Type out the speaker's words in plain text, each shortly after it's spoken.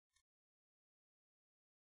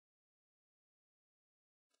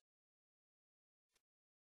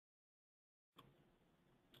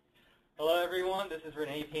Hello everyone, this is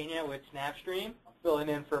Renee Pena with SnapStream. I'm filling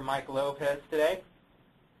in for Mike Lopez today.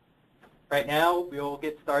 Right now, we'll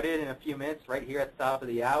get started in a few minutes right here at the top of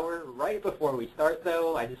the hour. Right before we start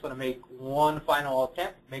though, I just want to make one final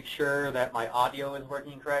attempt, make sure that my audio is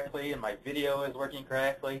working correctly and my video is working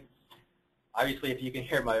correctly. Obviously, if you can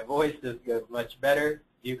hear my voice, this goes much better.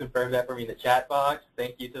 You confirm that for me in the chat box.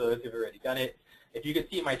 Thank you to those who've already done it. If you can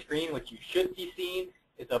see my screen, which you should be seeing,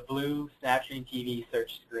 it's a blue SnapStream TV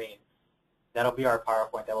search screen. That'll be our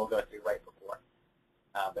PowerPoint that we'll go through right before.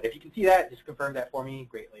 But if you can see that, just confirm that for me.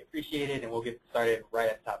 Greatly appreciated, and we'll get started right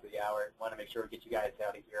at the top of the hour. Want to make sure we get you guys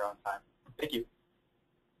out of here on time. Thank you.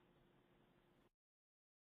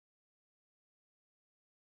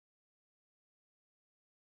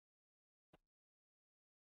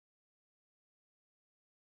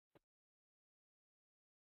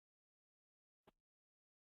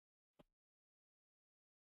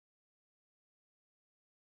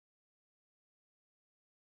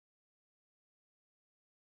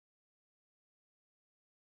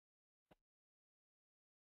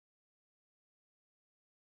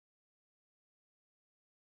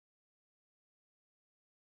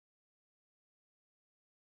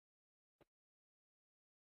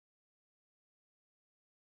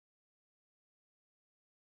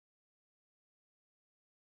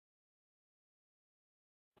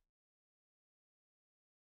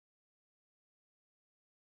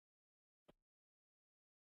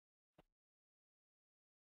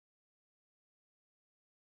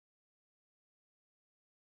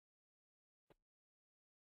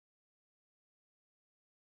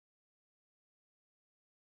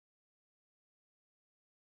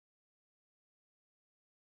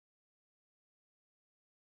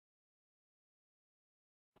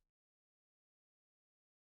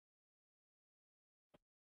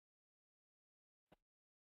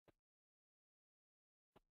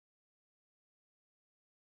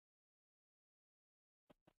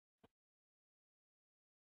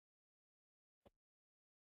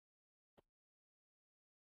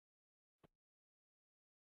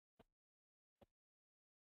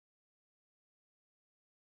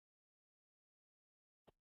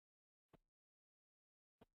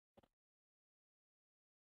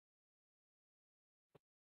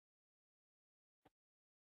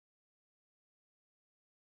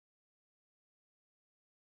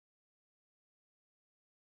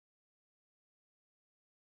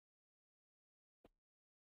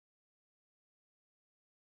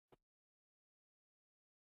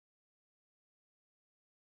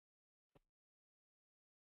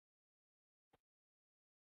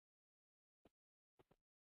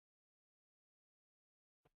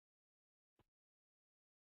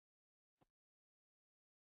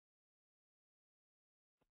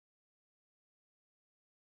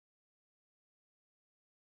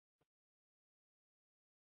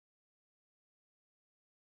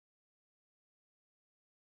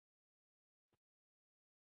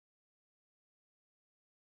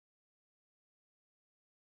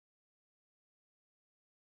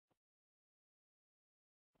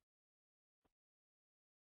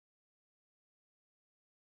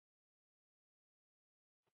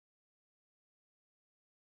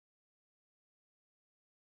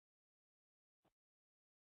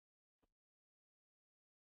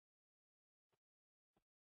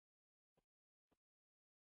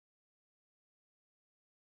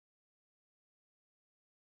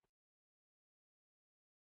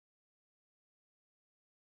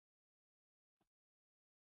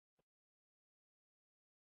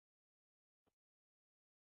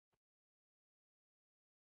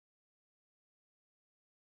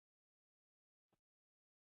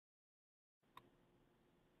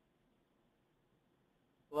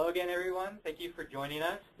 Hello again, everyone. Thank you for joining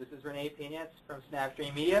us. This is Renee Pena from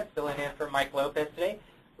SnapStream Media, filling in for Mike Lopez today.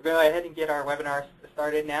 We're going to go ahead and get our webinar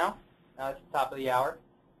started now. It's the top of the hour.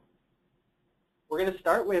 We're going to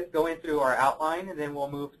start with going through our outline, and then we'll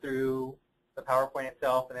move through the PowerPoint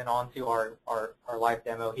itself and then on to our live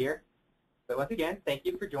demo here. But once again, thank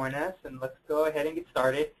you for joining us, and let's go ahead and get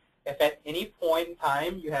started. If at any point in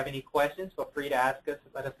time you have any questions, feel free to ask us.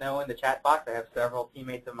 Let us know in the chat box. I have several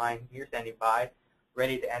teammates of mine here standing by,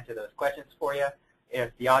 ready to answer those questions for you.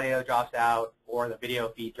 If the audio drops out or the video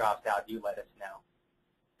feed drops out, do let us know.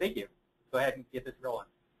 Thank you. Go ahead and get this rolling.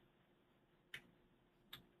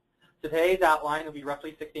 So today's outline will be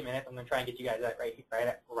roughly 60 minutes. I'm going to try and get you guys that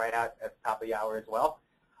right out at the top of the hour as well.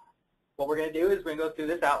 What we're going to do is we're going to go through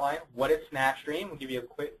this outline. What is SnapStream? We'll give you a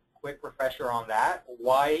quick refresher on that.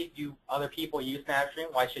 Why do other people use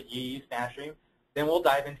SnapStream? Why should you use SnapStream? Then we'll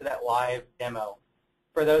dive into that live demo.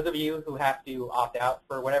 For those of you who have to opt out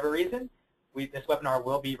for whatever reason, This webinar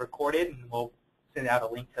will be recorded, and we'll send out a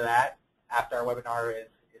link to that after our webinar is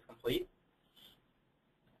complete.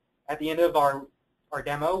 At the end of our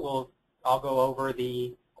demo, I'll go over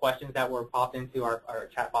the questions that were popped into our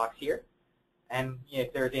chat box here. And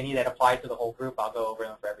if there's any that apply to the whole group, I'll go over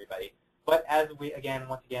them for everybody. But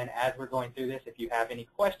once again, as we're going through this, if you have any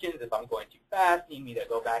questions, if I'm going too fast, need me to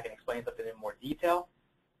go back and explain something in more detail,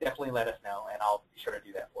 definitely let us know, and I'll be sure to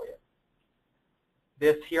do that for you.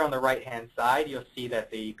 This here on the right-hand side, you'll see that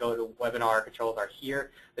the GoToWebinar controls are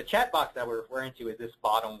here. The chat box that we're referring to is this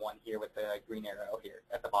bottom one here with the green arrow here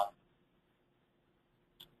at the bottom.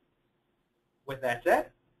 With that said,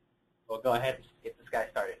 we'll go ahead and get this guy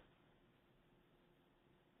started.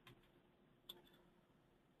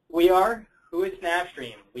 Who is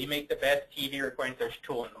SnapStream? We make the best TV recording search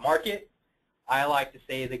tool in the market. I like to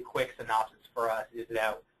say the quick synopsis for us is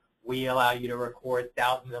that we allow you to record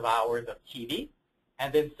thousands of hours of TV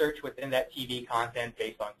and then search within that TV content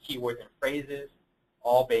based on keywords and phrases,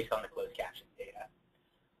 all based on the closed caption data.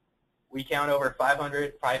 We count over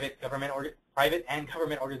 500 private and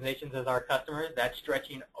government organizations as our customers. That's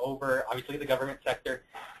stretching over, obviously, the government sector,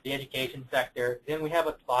 the education sector. Then we have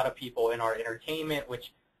a lot of people in our entertainment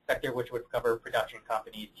sector, which would cover production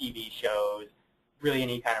companies, TV shows, really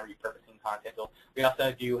any kind of repurposing content. So we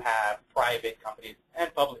also do have private companies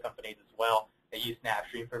and public companies as well that use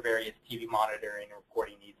SnapStream for various TV monitoring and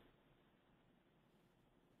recording needs.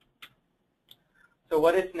 So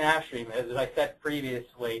what is SnapStream? As I said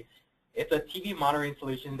previously, it's a TV monitoring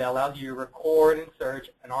solution that allows you to record and search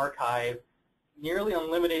and archive nearly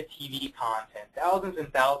unlimited TV content, thousands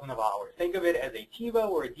and thousands of hours. Think of it as a TiVo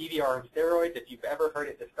or a DVR on steroids. If you've ever heard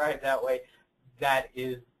it described that way, that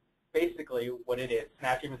is basically what it is.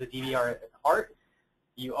 SnapStream is a DVR at heart.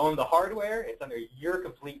 You own the hardware. It's under your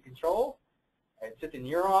complete control. It sits in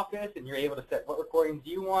your office, and you're able to set what recordings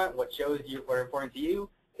you want, what shows are important to you.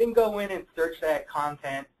 Then go in and search that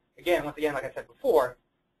content. Once again, like I said before,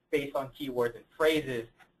 based on keywords and phrases.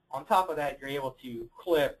 On top of that, you're able to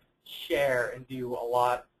clip, share, and do a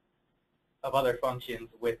lot of other functions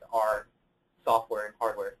with our software and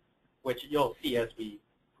hardware, which you'll see as we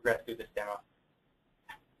progress through this demo.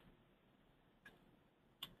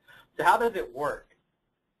 So how does it work?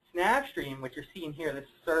 SnapStream, what you're seeing here, this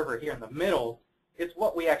server here in the middle, is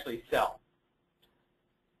what we actually sell.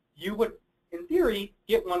 You would, in theory,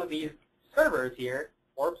 get one of these servers here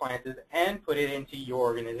or appliances and put it into your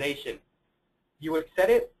organization. You would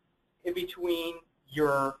set it in between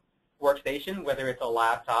your workstation, whether it's a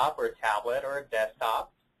laptop or a tablet or a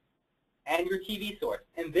desktop, and your TV source.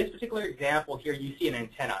 In this particular example here, you see an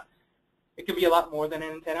antenna. It can be a lot more than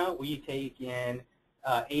an antenna. We take in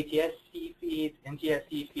ATSC feeds,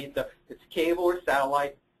 NTSC feeds, so if it's cable or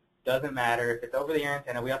satellite, doesn't matter. If it's over-the-air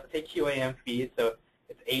antenna, we also take QAM feeds, so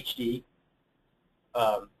it's HD.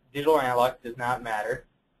 Digital or analog does not matter.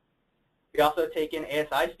 We also take in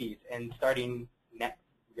ASI feeds, and starting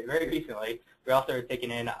very recently, we also are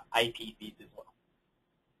taking in IP feeds as well.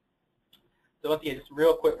 So once again, just a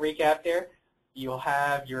real quick recap there. You'll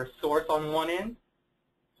have your source on one end,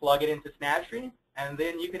 plug it into SnapStream, and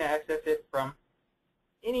then you can access it from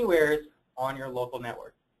anywhere on your local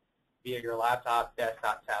network, via your laptop,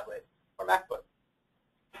 desktop, tablet, or MacBook.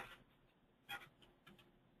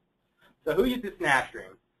 So who uses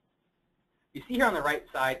SnapStream? You see here on the right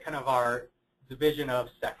side kind of our division of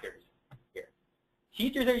sectors here.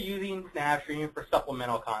 Teachers are using SnapStream for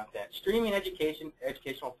supplemental content, streaming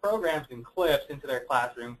educational programs and clips into their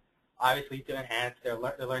classroom, obviously to enhance their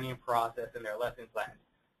learning process and their lesson plans.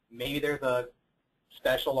 Maybe there's a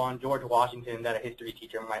special on George Washington that a history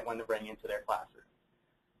teacher might want to bring into their classroom.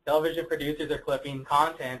 Television producers are clipping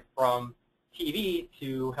content from TV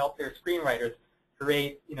to help their screenwriters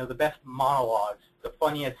create, the best monologues, the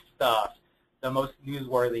funniest stuff, the most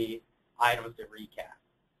newsworthy items to recap.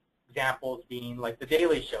 Examples being like The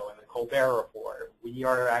Daily Show and The Colbert Report. We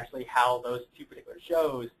are actually how those two particular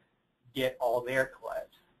shows get all their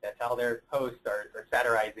clips. That's how their posts are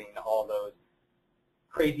satirizing all those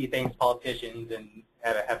crazy things politicians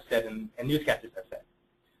have said and newscasters have said.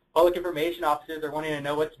 Public information officers are wanting to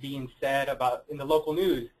know what's being said about in the local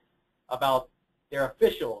news about their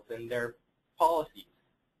officials and their policies.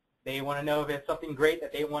 They want to know if it's something great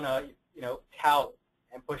that they want to, tout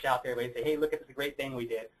and push out there and say, hey, look at this great thing we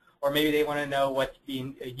did. Or maybe they want to know what's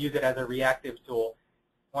being, use it as a reactive tool,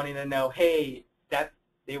 wanting to know, hey, that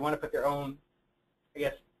they want to put their own,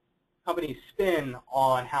 company spin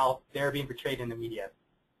on how they're being portrayed in the media.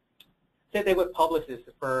 Say they would publicists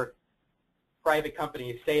for private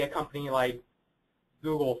companies, say a company like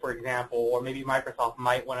Google, for example, or maybe Microsoft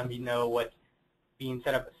might want to know what's being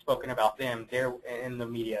spoken about them. They're in the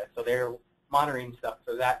media, so they're monitoring stuff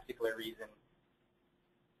for that particular reason,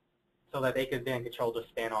 so that they could then control the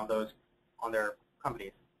spin on their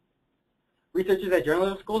companies. Researchers at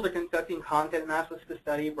journalism schools are conducting content analysis to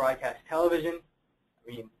study broadcast television.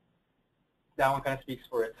 I mean, that one kind of speaks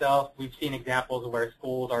for itself. We've seen examples where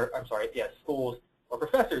schools or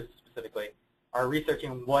professors specifically are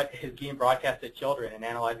researching what is being broadcast to children and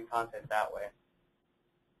analyzing content that way.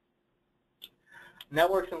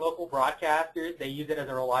 Networks and local broadcasters, they use it as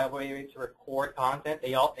a reliable way to record content.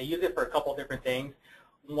 They use it for a couple different things.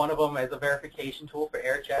 One of them as a verification tool for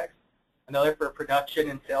air checks. Another for production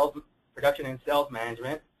and sales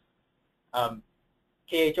management.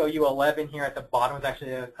 KHOU 11 here at the bottom is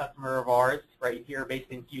actually a customer of ours right here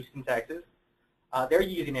based in Houston, Texas. They're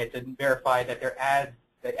using it to verify that the ads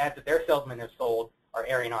that their salesmen have sold are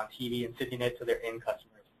airing on TV and sending it to their end customers.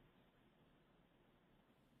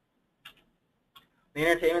 The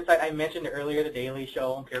entertainment side, I mentioned earlier, The Daily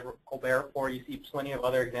Show and Colbert Report. You see plenty of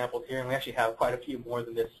other examples here, and we actually have quite a few more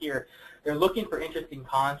than this here. They're looking for interesting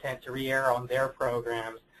content to re-air on their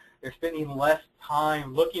programs. They're spending less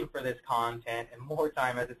time looking for this content and more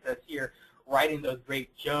time, as it says here, writing those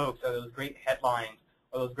great jokes or those great headlines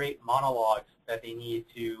or those great monologues that they need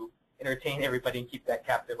to entertain everybody and keep that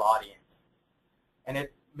captive audience. And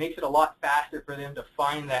it makes it a lot faster for them to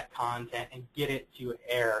find that content and get it to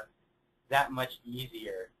air that much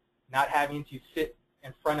easier. Not having to sit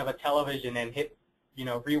in front of a television and hit,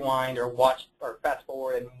 rewind or watch or fast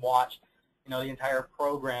forward and watch, the entire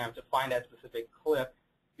program to find that specific clip.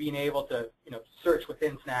 Being able to, search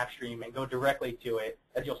within SnapStream and go directly to it,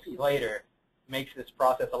 as you'll see later, makes this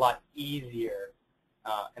process a lot easier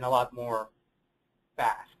and a lot more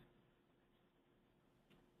fast.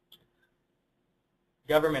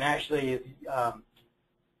 Government actually,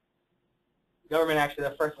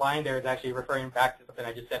 the first line there is actually referring back to something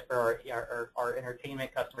I just said for our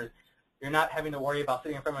entertainment customers. You're not having to worry about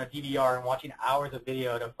sitting in front of a DVR and watching hours of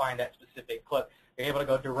video to find that specific clip. You're able to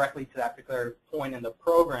go directly to that particular point in the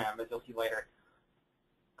program, as you'll see later,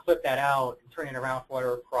 clip that out, and turn it around for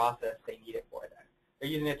whatever process they need it for that. They're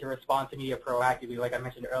using it to respond to media proactively, like I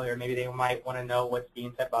mentioned earlier. Maybe they might want to know what's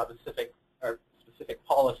being said about a specific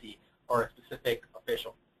policy or a specific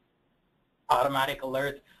official. Automatic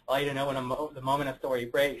alerts allow you to know when the moment a story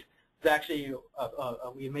breaks. It's actually,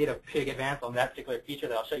 we made a big advance on that particular feature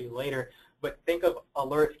that I'll show you later, but think of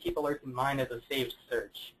alerts, keep alerts in mind as a saved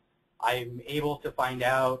search. I'm able to find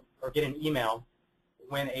out or get an email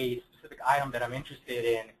when a specific item that I'm interested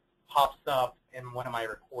in pops up in one of my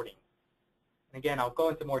recordings. And again, I'll go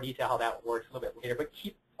into more detail how that works a little bit later, but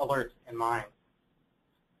keep alerts in mind.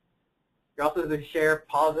 You're also able to share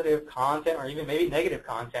positive content or even maybe negative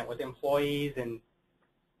content with employees and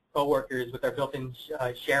coworkers with our built-in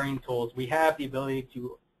sharing tools. We have the ability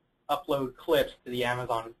to upload clips to the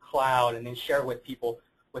Amazon cloud and then share with people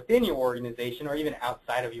within your organization or even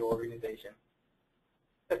outside of your organization.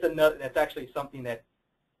 That's actually something that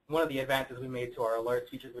one of the advances we made to our alerts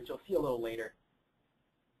features, which you'll see a little later.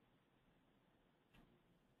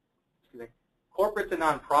 Corporates and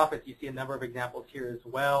nonprofits, you see a number of examples here as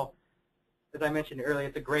well. As I mentioned earlier,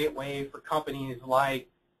 it's a great way for companies like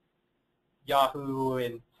Yahoo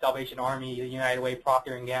and Salvation Army, the United Way,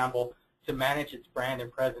 Procter & Gamble to manage its brand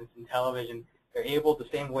and presence in television. They're able, the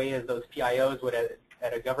same way as those PIOs would at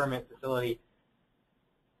a government facility,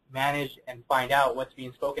 manage and find out what's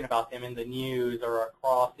being spoken about them in the news or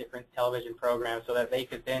across different television programs so that they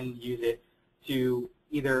could then use it to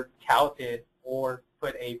either tout it or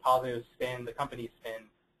put a positive spin, the company's spin,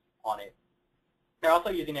 on it. They're also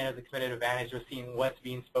using it as a competitive advantage of seeing what's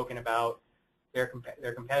being spoken about their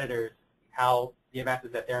competitors, how the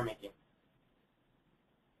advances that they're making.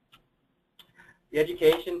 The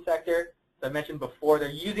education sector, as I mentioned before, they're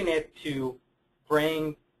using it to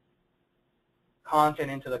bring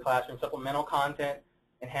content into the classroom, supplemental content,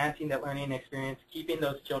 enhancing that learning experience, keeping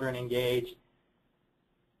those children engaged.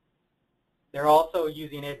 They're also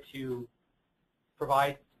using it to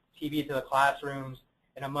provide TV to the classrooms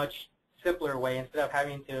in a much simpler way instead of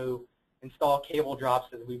having to install cable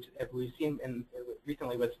drops, as we've seen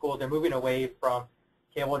recently with schools. They're moving away from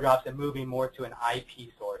cable drops and moving more to an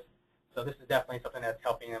IP source. So this is definitely something that's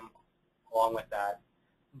helping them along with that.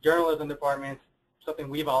 Journalism departments, something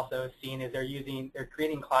we've also seen is they're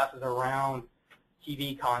creating classes around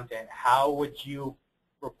TV content. How would you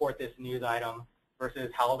report this news item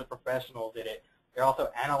versus how the professional did it? They're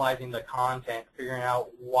also analyzing the content, figuring out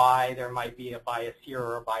why there might be a bias here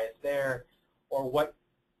or a bias there, or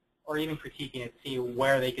even critiquing it to see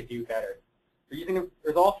where they could do better.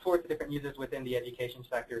 There's all sorts of different uses within the education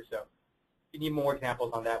sector, so if you need more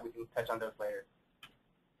examples on that, we can touch on those later.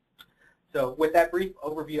 So with that brief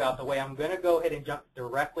overview out the way, I'm going to go ahead and jump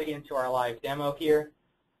directly into our live demo here.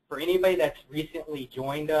 For anybody that's recently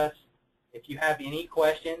joined us, if you have any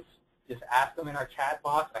questions, just ask them in our chat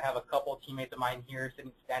box. I have a couple of teammates of mine here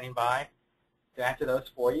standing by to answer those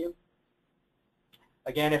for you.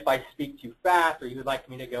 Again, if I speak too fast or you would like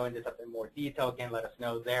me to go into something more detail, again, let us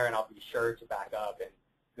know there, and I'll be sure to back up and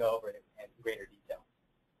go over it in greater detail.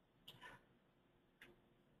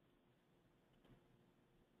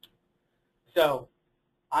 So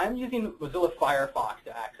I'm using Mozilla Firefox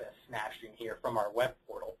to access SnapStream here from our web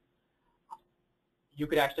portal. You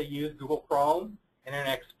could actually use Google Chrome,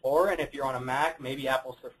 Internet Explorer, and if you're on a Mac, maybe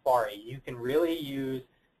Apple Safari. You can really use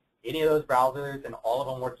any of those browsers, and all of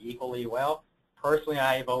them work equally well. Personally,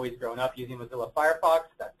 I've always grown up using Mozilla Firefox.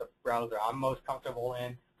 That's the browser I'm most comfortable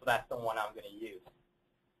in, so that's the one I'm going to use.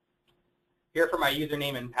 Here for my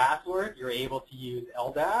username and password, you're able to use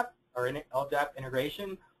LDAP or LDAP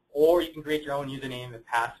integration, or you can create your own username and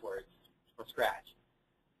passwords from scratch.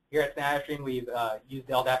 Here at SnapStream, we've used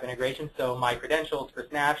LDAP integration, so my credentials for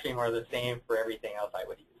SnapStream are the same for everything else I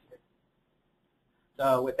would use here.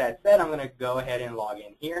 So with that said, I'm going to go ahead and log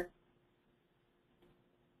in here.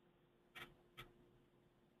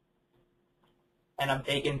 And I'm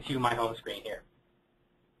taken to my home screen here.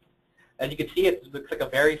 As you can see, it looks like a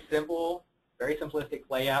very simple, very simplistic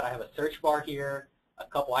layout. I have a search bar here, a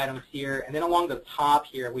couple items here, and then along the top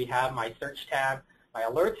here we have my search tab, my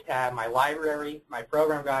alerts tab, my library, my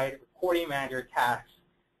program guide, recording manager, tasks,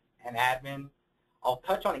 and admin. I'll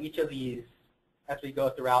touch on each of these as we go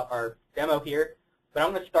throughout our demo here, but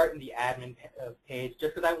I'm going to start in the admin page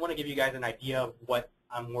just because I want to give you guys an idea of what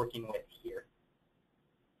I'm working with here.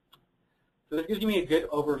 So this gives me a good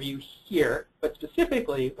overview here, but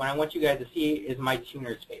specifically what I want you guys to see is my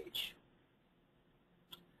tuners page.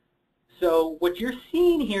 So what you're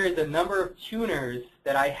seeing here is the number of tuners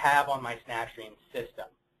that I have on my SnapStream system.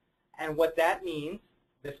 And what that means,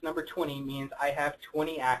 this number 20 means I have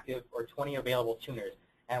 20 active or 20 available tuners.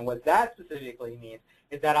 And what that specifically means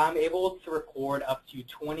is that I'm able to record up to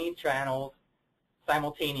 20 channels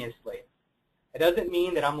simultaneously. It doesn't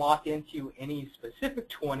mean that I'm locked into any specific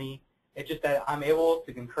 20. It's just that I'm able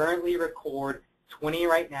to concurrently record 20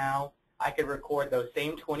 right now. I could record those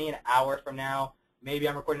same 20 an hour from now. Maybe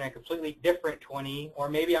I'm recording a completely different 20, or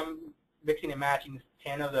maybe I'm mixing and matching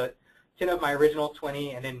 10 of my original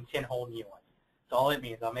 20 and then 10 whole new ones. That's all it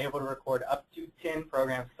means. I'm able to record up to 10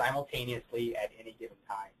 programs simultaneously at any given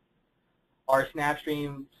time. Our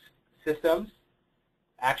SnapStream systems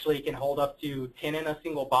actually can hold up to 10 in a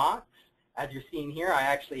single box. As you're seeing here, I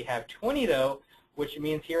actually have 20 though, which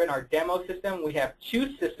means here in our demo system, we have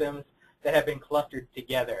 2 systems that have been clustered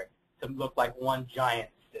together to look like one giant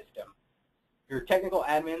system. Your technical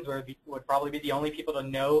admins would probably be the only people to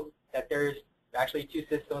know that there's actually 2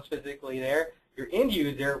 systems physically there. Your end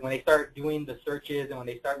user, when they start doing the searches and when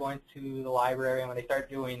they start going to the library and when they start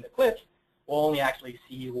doing the clips, will only actually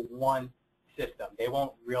see one system. They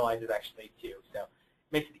won't realize there's actually 2. So it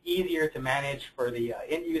makes it easier to manage for the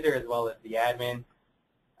end user as well as the admin.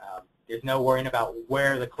 There's no worrying about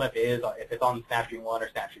where the clip is, if it's on SnapStream 1 or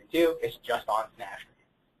SnapStream 2. It's just on SnapStream.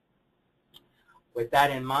 With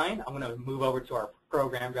that in mind, I'm going to move over to our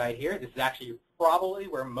program guide here. This is actually probably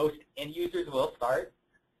where most end users will start.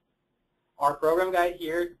 Our program guide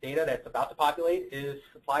here, data that's about to populate, is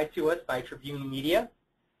supplied to us by Tribune Media.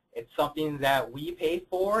 It's something that we pay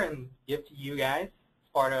for and give to you guys as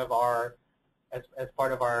part of our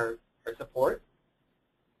support.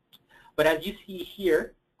 But as you see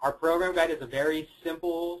here, our program guide is a very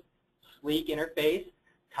simple, sleek interface.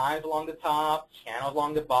 Times along the top, channels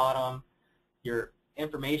along the bottom, your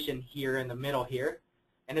information here in the middle here.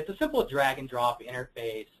 And it's a simple drag and drop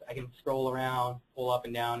interface. I can scroll around, pull up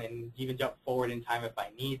and down, and even jump forward in time if I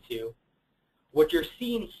need to. What you're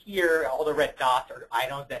seeing here, all the red dots, are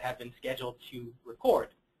items that have been scheduled to record.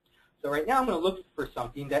 So right now I'm going to look for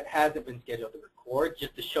something that hasn't been scheduled to record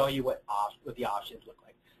just to show you what the options look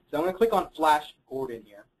like. So I'm going to click on Flash Gordon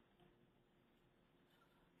here.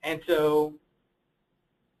 And so,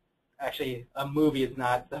 actually, a movie is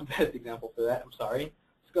not the best example for that. I'm sorry.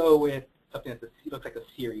 Let's go with something that looks like a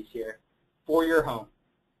series here, For Your Home.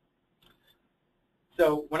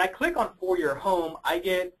 So when I click on For Your Home, I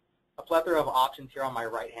get a plethora of options here on my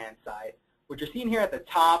right-hand side. What you're seeing here at the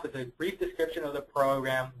top is a brief description of the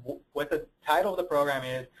program, what the title of the program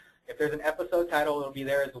is. If there's an episode title, it'll be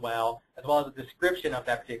there as well as a description of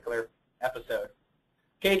that particular episode.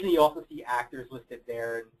 Occasionally, you also see actors listed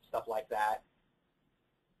there and stuff like that.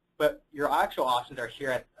 But your actual options are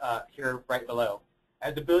here right below. I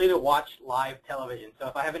have the ability to watch live television. So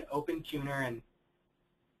if I have an open tuner and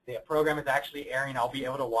the program is actually airing, I'll be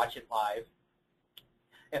able to watch it live.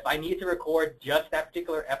 If I need to record just that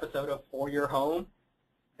particular episode of For Your Home,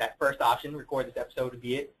 that first option, record this episode, would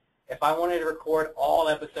be it. If I wanted to record all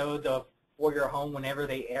episodes of For Your Home whenever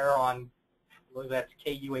they air on, I believe that's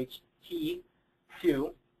KUHT2,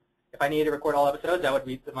 if I needed to record all episodes, that would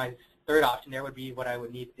be my third option there would be what I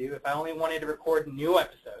would need to do. If I only wanted to record new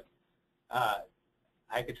episodes,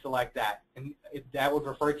 I could select that. And that would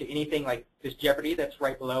refer to anything like this Jeopardy that's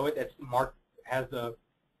right below it that's marked, has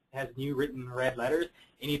new written red letters.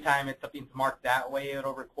 Anytime it's something's marked that way,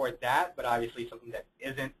 it'll record that, but obviously something that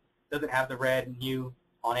doesn't have the red new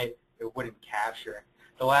on it, it wouldn't capture.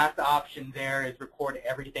 The last option there is record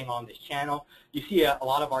everything on this channel. You see a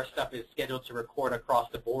lot of our stuff is scheduled to record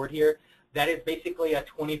across the board here. That is basically a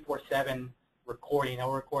 24/7 recording.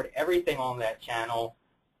 I'll record everything on that channel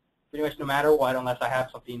pretty much no matter what, unless I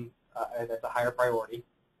have something that's a higher priority.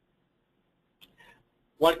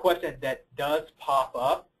 One question that does pop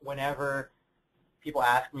up whenever people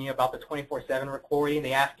ask me about the 24/7 recording,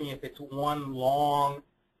 they ask me if it's one long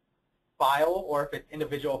file or if it's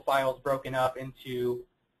individual files broken up into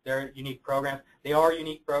their unique programs. They are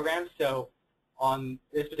unique programs, so on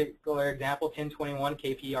this particular example, 1021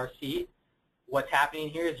 KPRC, what's happening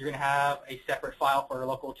here is you're going to have a separate file for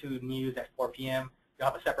local 2 news at 4 p.m. You'll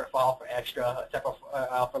have a separate file for extra, a separate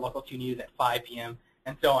file for local 2 news at 5 p.m.,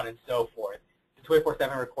 and so on and so forth. The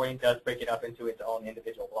 24/7 recording does break it up into its own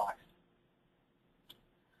individual blocks.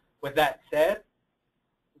 With that said,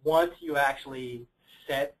 once you actually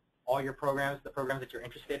set all your programs, the programs that you're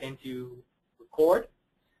interested in to record,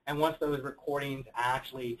 and once those recordings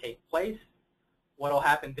actually take place, what will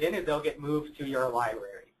happen then is they'll get moved to your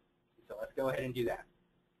library. So let's go ahead and do that.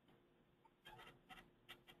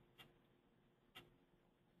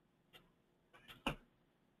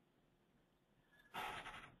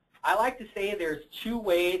 I like to say there's 2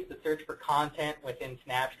 ways to search for content within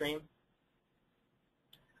SnapStream.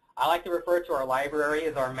 I like to refer to our library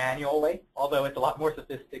as our manual way, although it's a lot more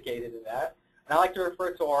sophisticated than that. And I like to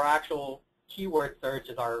refer to our actual keyword search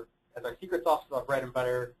as our secret sauce, our bread and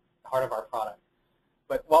butter, heart of our product.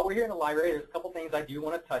 But while we're here in the library, there's a couple things I do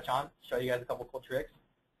want to touch on, show you guys a couple cool tricks.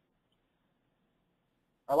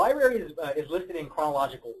 Our library is listed in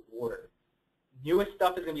chronological order. Newest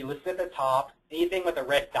stuff is going to be listed at the top. Anything with a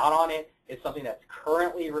red dot on it is something that's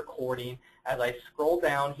currently recording. As I scroll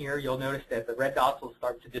down here, you'll notice that the red dots will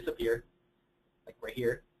start to disappear, like right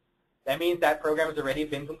here. That means that program has already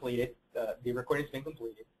been completed. The recording has been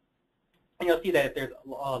completed. And you'll see that if there's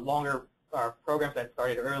longer programs that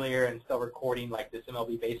started earlier and still recording, like this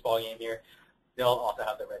MLB baseball game here, they'll also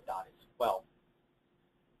have the red dot as well.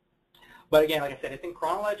 But again, like I said, it's in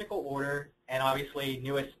chronological order, and obviously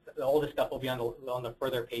the oldest stuff will be on the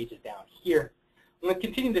further pages down here. I'm going to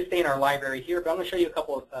continue to stay in our library here, but I'm going to show you a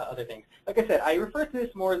couple of other things. Like I said, I refer to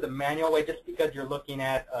this more as the manual way just because you're looking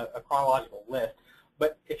at a chronological list.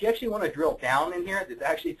 But if you actually want to drill down in here, there's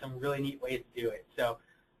actually some really neat ways to do it. So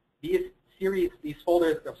these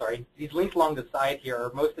folders, these links along the side here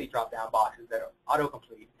are mostly drop-down boxes that are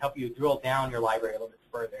autocomplete, help you drill down your library a little bit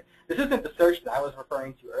further. This isn't the search that I was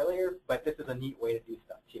referring to earlier, but this is a neat way to do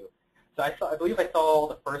stuff too. So I believe I saw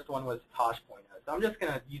the first one was Tosh.0. So I'm just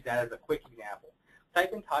going to use that as a quick example.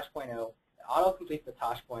 Type in Tosh.0, it auto-completes the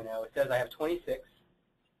Tosh.0. It says I have 26.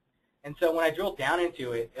 And so when I drill down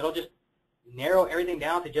into it, it'll just narrow everything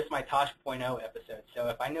down to just my Tosh.0 episode. So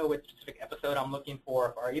if I know which specific episode I'm looking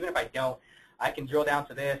for, or even if I don't, I can drill down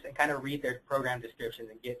to this and kind of read their program descriptions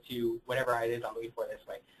and get to whatever it is I'm looking for this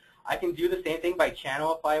way. I can do the same thing by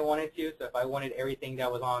channel if I wanted to. So if I wanted everything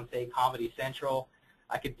that was on, say, Comedy Central,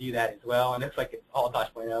 I could do that as well. And it looks like it's all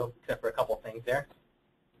Tosh.0 except for a couple things there.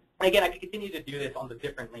 And again, I can continue to do this on the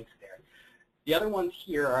different links there. The other ones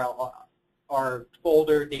here are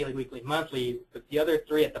folder, daily, weekly, monthly, but the other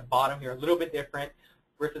 3 at the bottom here are a little bit different,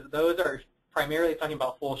 versus those are primarily talking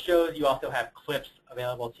about full shows. You also have clips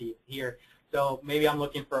available to you here. So maybe I'm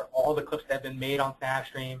looking for all the clips that have been made on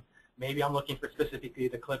SnapStream. Maybe I'm looking for specifically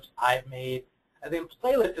the clips I've made. And then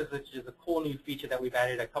playlists, which is a cool new feature that we've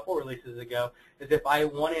added a couple releases ago, is if I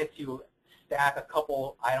wanted to stack a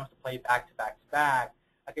couple items to play back to back to back,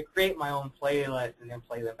 I could create my own playlist and then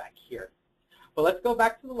play them back here. But let's go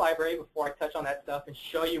back to the library before I touch on that stuff and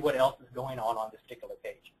show you what else is going on this particular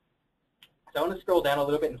page. So I want to scroll down a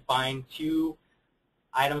little bit and find 2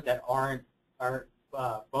 items that aren't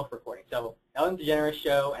both recording. So Ellen DeGeneres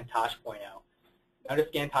Show and Tosh.0. Notice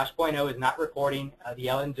again, Tosh.0 is not recording. The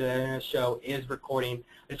Ellen DeGeneres Show is recording.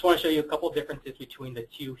 I just want to show you a couple of differences between the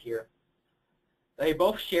 2 here. They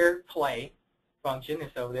both share play function,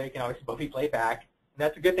 and so they can always both be played back. And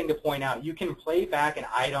that's a good thing to point out. You can play back an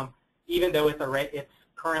item even though it's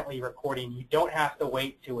currently recording. You don't have to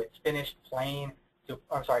wait till it's finished playing,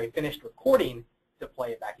 finished recording to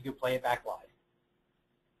play it back. You can play it back live.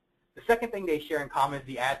 The second thing they share in common is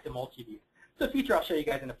the add to multi-view. It's a feature I'll show you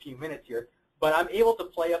guys in a few minutes here, but I'm able to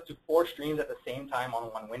play up to 4 streams at the same time on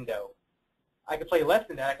one window. I could play less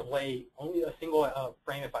than that. I could play only a single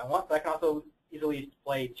frame if I want, but I can also easily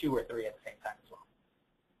play 2 or 3 at the same time as well.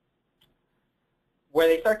 Where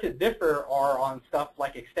they start to differ are on stuff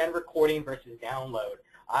like extend recording versus download.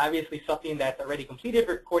 Obviously, something that's already completed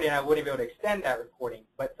recording, I wouldn't be able to extend that recording.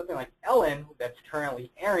 But something like Ellen, that's currently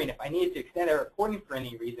airing, if I needed to extend that recording for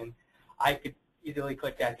any reason, I could easily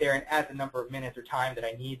click that there and add the number of minutes or time that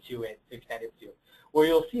I need to extend it to. Where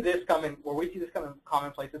you'll see this come in, where we see this come in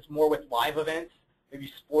commonplace, it's more with live events, maybe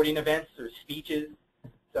sporting events or speeches.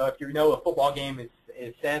 So if you know a football game,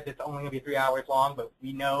 it says it's only going to be 3 hours long, but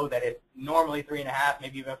we know that it's normally 3.5,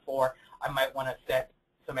 maybe even 4. I might want to set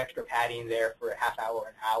some extra padding there for a half hour or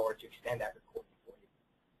an hour to extend that recording for you.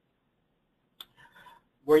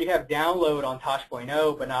 Where you have download on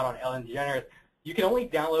Tosh.0, but not on Ellen DeGeneres, you can only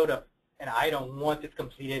download an item once it's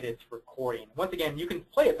completed its recording. Once again, you can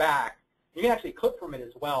play it back. You can actually clip from it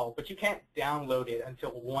as well, but you can't download it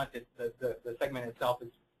until once the segment itself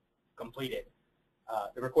is completed.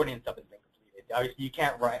 The recording itself has been completed. Obviously, you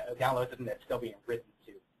can't download something that's still being written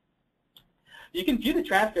to. You can view the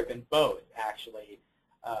transcript in both, actually.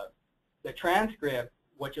 The transcript,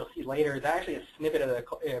 what you'll see later, is actually a snippet of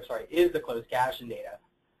is the closed caption data.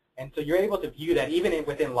 And so you're able to view that even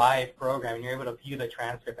within live programming. You're able to view the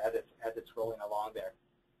transcript as it's rolling along there.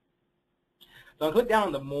 So I'll click down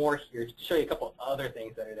on the more here just to show you a couple of other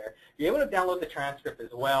things that are there. You're able to download the transcript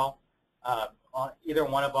as well on either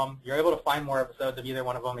one of them. You're able to find more episodes of either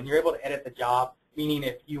one of them, and you're able to edit the job. Meaning,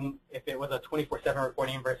 if it was a 24/7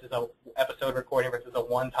 recording versus a episode recording versus a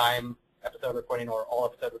one-time episode recording or all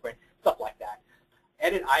episode recording, stuff like that.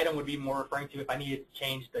 Edit item would be more referring to if I needed to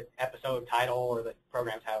change the episode title or the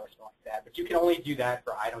program title or something like that. But you can only do that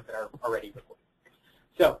for items that are already recorded.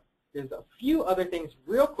 So there's a few other things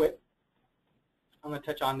real quick. I'm going to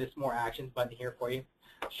touch on this more actions button here for you.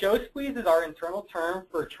 Show squeeze is our internal term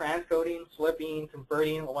for transcoding, flipping,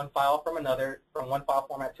 converting one file from one file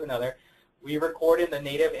format to another. We record in the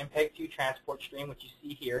native MPEG-2 transport stream, which you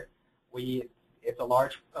see here. It's a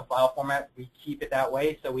large file format. We keep it that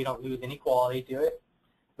way so we don't lose any quality to it.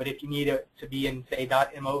 But if you need it to be in, say,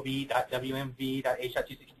 .mov, .wmv,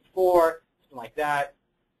 .h.264, something like that,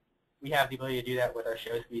 we have the ability to do that with our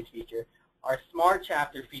show squeeze feature. Our smart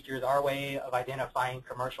chapter feature is our way of identifying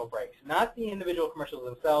commercial breaks. Not the individual commercials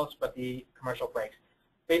themselves, but the commercial breaks.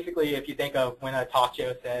 Basically, if you think of when a talk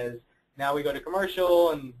show says, now we go to commercial,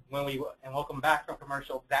 and we'll come back from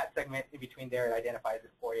commercial, that segment in between there, it identifies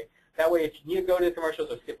it for you. That way, if you need to go to the commercials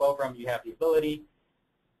or skip over them, you have the ability.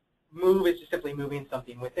 Move is just simply moving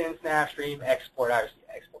something within SnapStream. Export, obviously,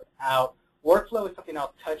 export out. Workflow is something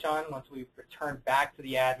I'll touch on once we return back to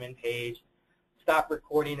the admin page. Stop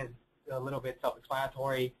recording is a little bit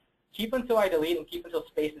self-explanatory. Keep until I delete and keep until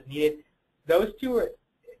space is needed. Those two are,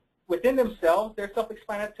 within themselves, they're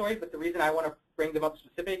self-explanatory, but the reason I want to bring them up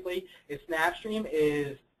specifically is SnapStream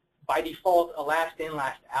is, by default, a last in,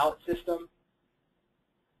 last out system.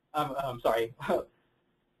 Sorry. Let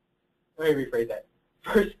me rephrase that.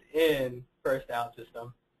 First in, first out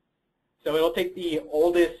system. So it'll take the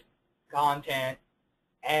oldest content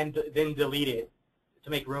and then delete it to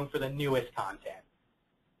make room for the newest content.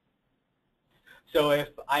 So if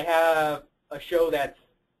I have a show that's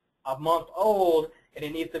a month old and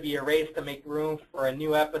it needs to be erased to make room for a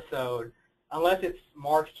new episode, unless it's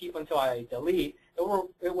marked keep until I delete,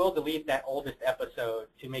 it will delete that oldest episode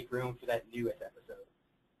to make room for that newest episode.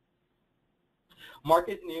 Mark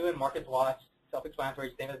is new and mark is lost,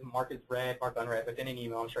 self-explanatory, same as mark is read, mark unread, but in an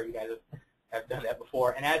email, I'm sure you guys have done that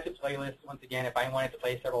before. And add to playlists, once again, if I wanted to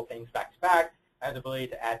play several things back to back, I have the ability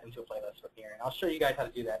to add them to a playlist from here. And I'll show you guys how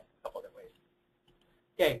to do that a couple other ways.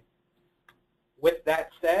 Okay, with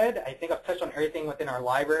that said, I think I've touched on everything within our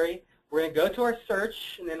library. We're going to go to our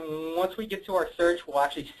search, and then once we get to our search, we'll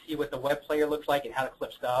actually see what the web player looks like and how to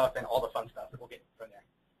clip stuff and all the fun stuff that we'll get from there.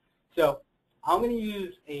 So I'm going to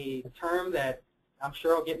use a term that I'm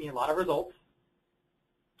sure will get me a lot of results.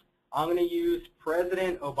 I'm going to use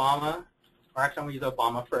President Obama, or actually I'm going to use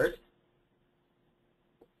Obama first.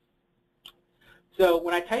 So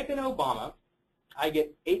when I type in Obama, I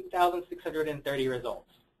get 8,630 results.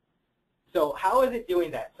 So how is it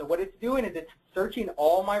doing that? So what it's doing is it's searching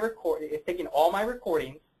all my it's taking all my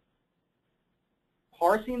recordings,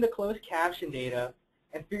 parsing the closed caption data,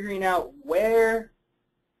 and figuring out where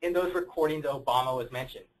in those recordings Obama was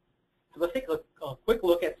mentioned. So let's take a quick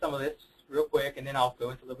look at some of this real quick, and then I'll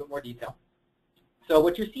go into a little bit more detail. So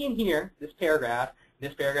what you're seeing here, this paragraph, and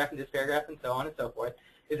this paragraph, and so on and so forth,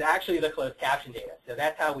 is actually the closed caption data. So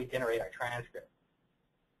that's how we generate our transcript.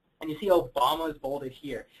 And you see Obama is bolded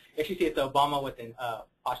here. If you see it's Obama with an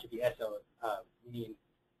apostrophe S-O, meaning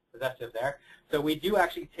possessive there. So we do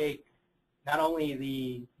actually take not only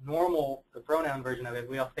the normal, the pronoun version of it,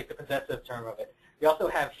 we also take the possessive term of it. We also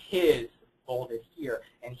have his bolded here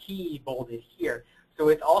and he bolded here. So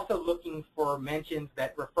it's also looking for mentions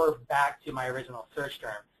that refer back to my original search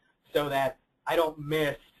term so that I don't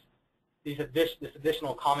miss this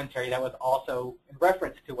additional commentary that was also in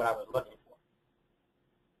reference to what I was looking for.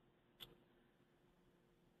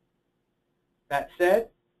 That said,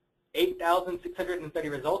 8,630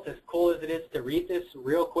 results, as cool as it is to read this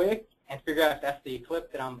real quick and figure out if that's the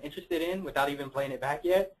clip that I'm interested in without even playing it back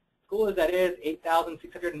yet, as cool as that is,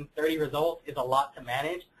 8,630 results is a lot to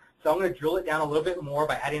manage. So I'm going to drill it down a little bit more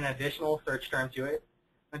by adding an additional search term to it.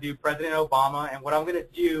 I'm going to do President Obama, and what I'm going to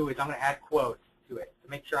do is I'm going to add quotes to it to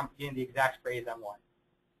make sure I'm getting the exact phrase I want.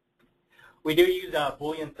 We do use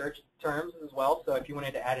Boolean search terms as well, so if you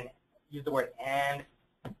wanted to use the word and,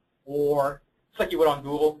 or, just like you would on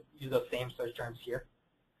Google, use those same search terms here.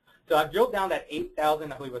 So I've drilled down that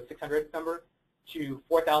 8,000, I believe it was 600 number, to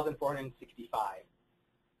 4,465.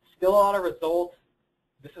 Still a lot of results.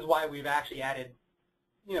 This is why we've actually added,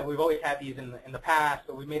 we've always had these in the past,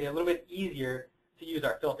 but we made it a little bit easier to use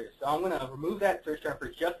our filters. So I'm going to remove that search term for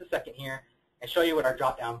just a second here and show you what our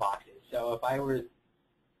drop-down box is. So if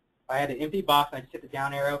I had an empty box and I just hit the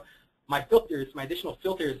down arrow, my filters, my additional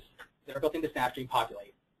filters that are built into SnapStream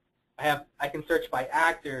populate. I can search by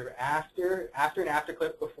actor, after and after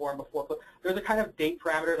clip, before and before clip. Those are kind of date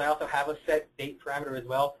parameters. I also have a set date parameter as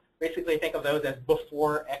well. Basically, think of those as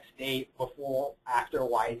before X date, before, after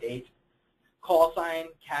Y date. Call sign,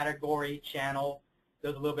 category, channel,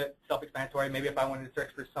 those are a little bit self-explanatory. Maybe if I wanted to search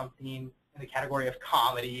for something in the category of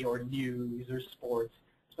comedy or news or sports,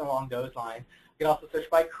 something along those lines. You can also search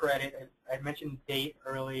by credit. I mentioned date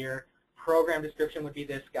earlier. Program description would be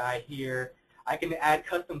this guy here. I can add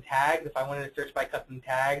custom tags. If I wanted to search by custom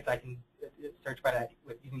tags, I can search by that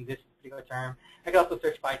with using this particular term. I can also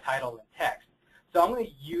search by title and text. So I'm going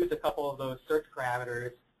to use a couple of those search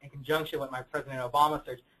parameters in conjunction with my President Obama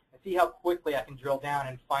search and see how quickly I can drill down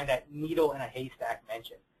and find that needle in a haystack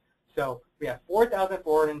mention. So we have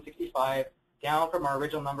 4,465 down from our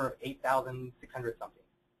original number of 8,600 something.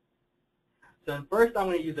 So then first I'm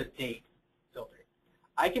going to use a date filter.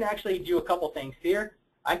 I can actually do a couple things here.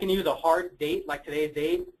 I can use a hard date like today's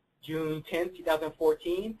date, June 10th,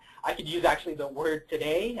 2014. I could use actually the word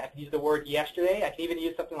today. I could use the word yesterday. I can even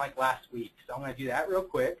use something like last week. So I'm going to do that real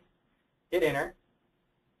quick. Hit enter.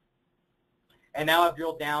 And now I've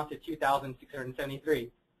drilled down to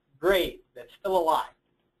 2,673. Great. That's still a lot.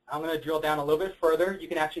 I'm going to drill down a little bit further. You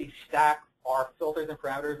can actually stack our filters and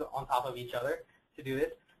parameters on top of each other to do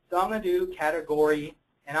this. So I'm going to do category,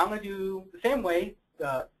 and I'm going to do the same way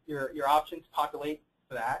your options populate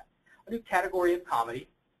for that. I'll do category of comedy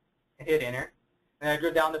and hit enter. And I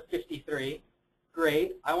drill down to 53.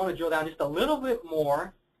 Great. I want to drill down just a little bit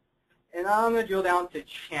more, and I'm going to drill down to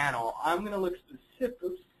channel. I'm going to look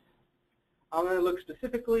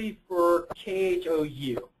specifically for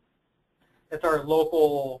KHOU. That's our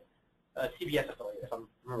local CBS affiliate, if I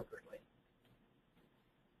remember correctly.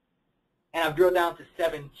 And I've drilled down to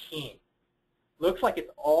 17. Looks like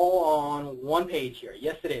it's all on one page here.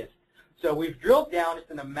 Yes, it is. So we've drilled down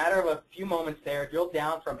just in a matter of a few moments there, drilled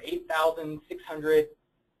down from 8,600,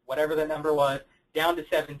 whatever the number was, down to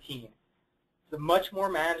 17. It's a much more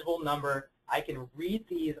manageable number. I can read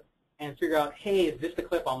these and figure out, hey, is this the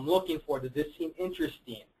clip I'm looking for? Does this seem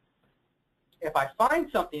interesting? If I find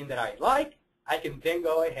something that I like, I can then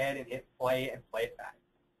go ahead and hit play and play it back.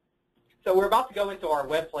 So we're about to go into our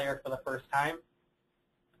web player for the first time.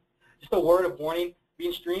 Just a word of warning,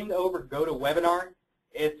 being streamed over GoToWebinar,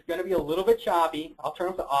 it's going to be a little bit choppy. I'll turn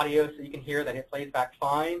off the audio so you can hear that it plays back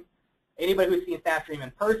fine. Anybody who's seen SnapStream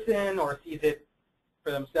in person or sees it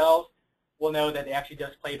for themselves will know that it actually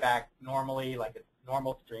does play back normally like a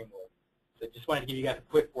normal stream would. So just wanted to give you guys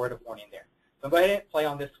a quick word of warning there. So go ahead and play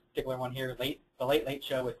on this particular one here, The Late Late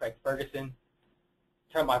Show with Craig Ferguson.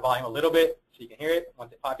 Turn my volume a little bit so you can hear it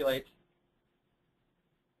once it populates.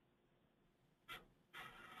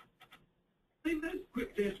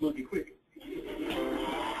 Quick dance monkey, quick.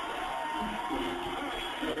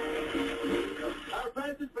 Our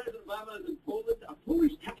President Obama is in Poland, a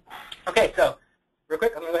Polish town. Okay, so real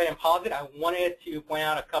quick, I'm going to go ahead and pause it. I wanted to point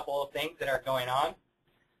out a couple of things that are going on.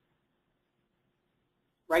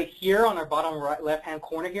 Right here on our bottom right, left-hand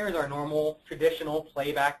corner here is our normal traditional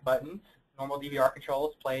playback buttons. Normal DVR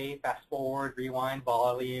controls, play, fast forward, rewind,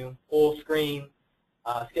 volume, full screen,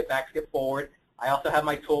 skip back, skip forward. I also have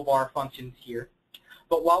my toolbar functions here.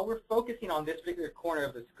 But while we're focusing on this particular corner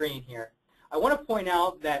of the screen here, I want to point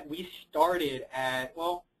out that we started at,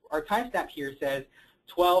 well, our timestamp here says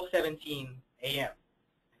 12:17 a.m.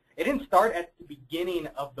 It didn't start at the beginning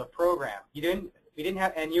of the program. We didn't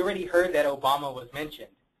have, and you already heard that Obama was mentioned,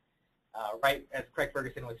 right as Craig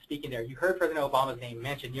Ferguson was speaking there. You heard President Obama's name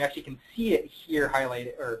mentioned. You actually can see it here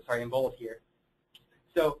highlighted, or sorry, in bold here.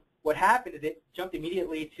 So what happened is it jumped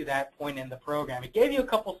immediately to that point in the program. It gave you a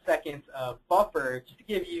couple seconds of buffer just to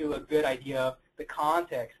give you a good idea of the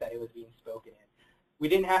context that it was being spoken in. We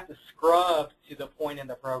didn't have to scrub to the point in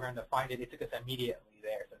the program to find it. It took us immediately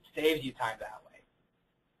there, so it saves you time that way.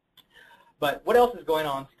 But what else is going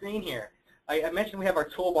on screen here? I mentioned we have our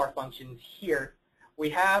toolbar functions here. We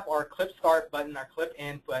have our clip start button, our clip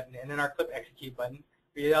end button, and then our clip execute button.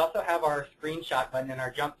 We also have our screenshot button and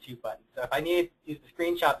our jump to button. So if I needed to use the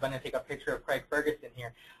screenshot button and take a picture of Craig Ferguson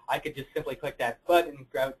here, I could just simply click that button and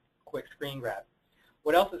grab a quick screen grab.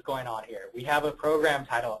 What else is going on here? We have a program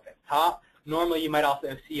title up at the top. Normally you might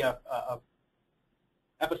also see a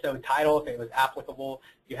episode title if it was applicable.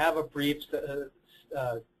 You have a brief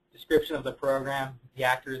description of the program, the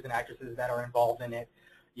actors and actresses that are involved in it.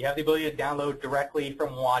 You have the ability to download directly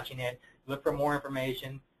from watching it, look for more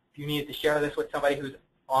information. If you needed to share this with somebody who's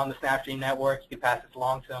on the SnapStream network, you can pass this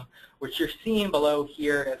along to them. What you're seeing below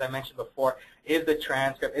here, as I mentioned before, is the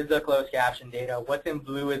transcript, is the closed caption data. What's in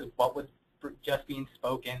blue is what was just being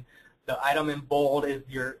spoken. The item in bold is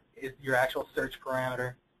your actual search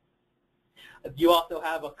parameter. You also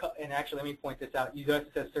have and actually let me point this out. You notice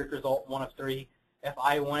it says search result 1 of 3. If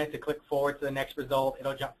I wanted to click forward to the next result,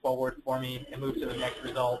 it'll jump forward for me and move to the next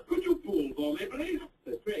result.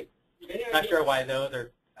 Not sure why those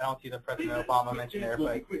are. I don't see the President Obama mention there,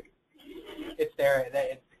 but it's there.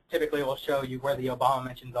 It typically will show you where the Obama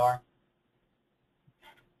mentions are.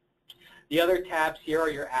 The other tabs here are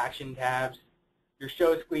your action tabs. Your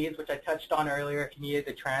show squeeze, which I touched on earlier, if you needed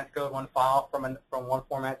to transcode one file from one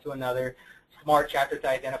format to another. Smart chapter to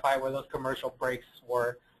identify where those commercial breaks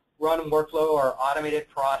were. Run workflow or automated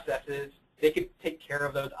processes. They could take care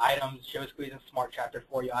of those items, show squeeze and smart chapter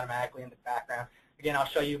for you automatically in the background. Again, I'll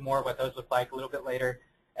show you more of what those look like a little bit later.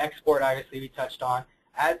 Export, obviously, we touched on.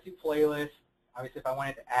 Add to playlist. Obviously, if I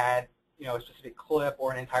wanted to add, a specific clip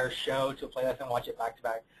or an entire show to a playlist and watch it back to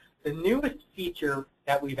back. The newest feature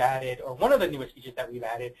that we've added, or one of the newest features that we've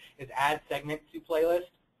added, is add segment to playlist.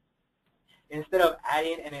 Instead of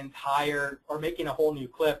adding an entire or making a whole new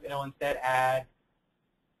clip, it'll instead add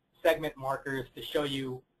segment markers to show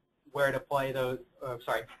you where to play those.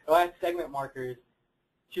 It'll add segment markers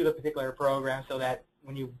to the particular program so that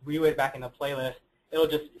when you view it back in the playlist, it'll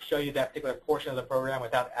just show you that particular portion of the program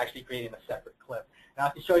without actually creating a separate clip. And I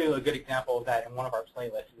can show you a good example of that in one of our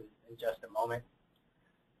playlists in just a moment.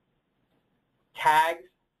 Tags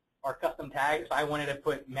are custom tags. If I wanted to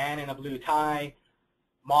put man in a blue tie,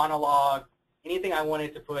 monologue, anything I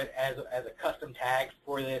wanted to put as a custom tag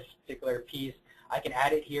for this particular piece, I can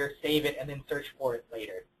add it here, save it, and then search for it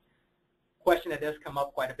later. Question that does come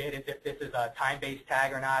up quite a bit is if this is a time-based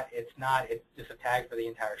tag or not. It's not. It's just a tag for the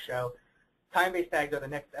entire show. Time-based tags are the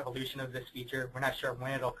next evolution of this feature. We're not sure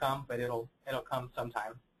when it'll come, but it'll come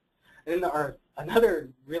sometime. And then another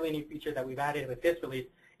really neat feature that we've added with this release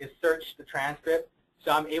is search the transcript.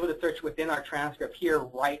 So I'm able to search within our transcript here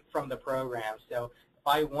right from the program. So if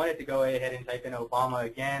I wanted to go ahead and type in Obama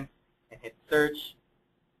again and hit search,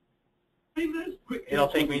 it'll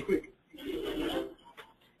take me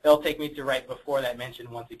to right before that mention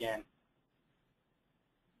once again.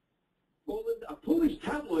 Poland, a Polish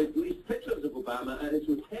tabloid released pictures of Obama and his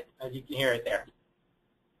hotel. As you can hear it there.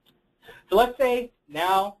 So let's say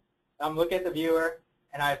now I'm looking at the viewer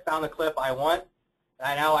and I found the clip I want.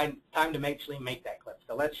 And now it's time to actually make that clip.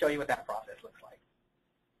 So let's show you what that process looks like.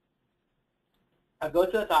 I'll go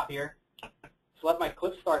to the top here, select my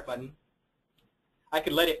clip start button. I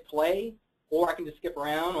could let it play, or I can just skip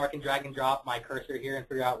around, or I can drag and drop my cursor here and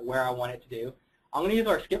figure out where I want it to do. I'm going to use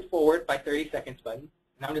our skip forward by 30 seconds button,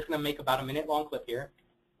 and I'm just going to make about a minute-long clip here.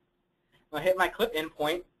 I'm going to hit my clip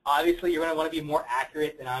endpoint. Obviously, you're going to want to be more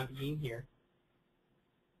accurate than I'm being here.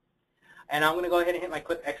 And I'm going to go ahead and hit my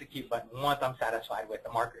clip execute button once I'm satisfied with the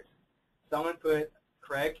markers. So I'm going to put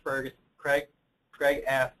Craig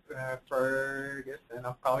F. Ferguson.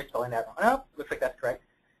 I'm probably spelling that wrong. Oh, looks like that's correct.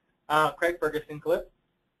 Craig Ferguson clip.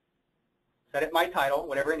 Set it my title,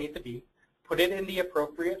 whatever it needs to be. Put it in the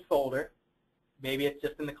appropriate folder. Maybe it's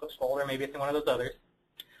just in the clips folder. Maybe it's in one of those others.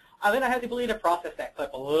 And then I have the ability to process that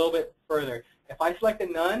clip a little bit further. If I select the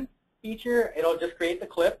None feature, it'll just create the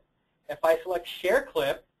clip. If I select Share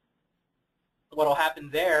Clip, what will happen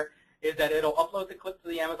there is that it'll upload the clip to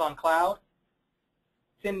the Amazon cloud,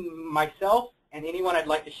 send myself and anyone I'd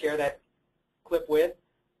like to share that clip with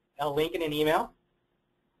a link in an email,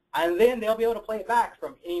 and then they'll be able to play it back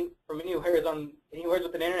from anywhere with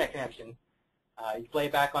an internet connection. You play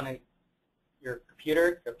it back on your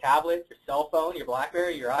computer, your tablet, your cell phone, your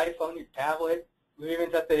BlackBerry, your iPhone, your tablet. We've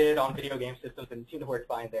even tested it on video game systems and it seemed to work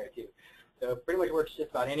fine there too. So it pretty much works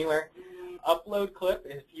just about anywhere. Upload clip,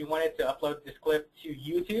 if you wanted to upload this clip to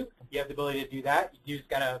YouTube, you have the ability to do that. You just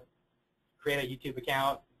gotta create a YouTube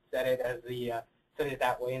account, set it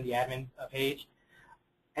that way in the admin page.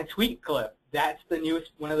 And tweet clip, that's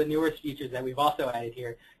one of the newest features that we've also added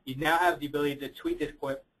here. You now have the ability to tweet this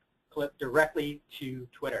clip directly to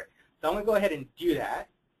Twitter. So I'm going to go ahead and do that.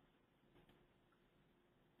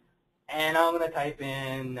 And I'm going to type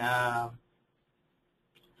in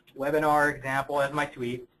webinar example as my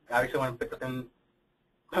tweet. Obviously, I want to put something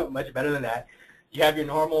much better than that. You have your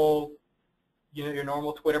normal, your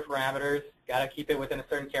normal Twitter parameters. Got to keep it within a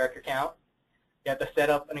certain character count. You have to set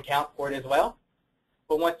up an account for it as well.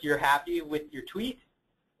 But once you're happy with your tweet,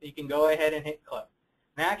 you can go ahead and hit clip.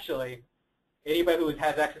 And actually, anybody who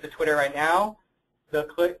has access to Twitter right now, the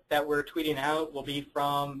clip that we're tweeting out will be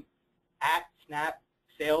from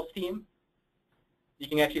 @SnapStream. You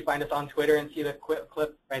can actually find us on Twitter and see the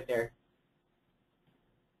clip right there.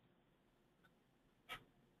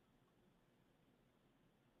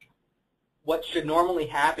 What should normally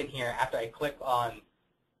happen here after I click on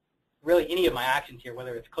really any of my actions here,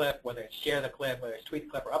 whether it's clip, whether it's share the clip, whether it's tweet the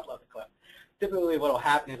clip or upload the clip, typically what will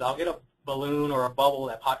happen is I'll get a balloon or a bubble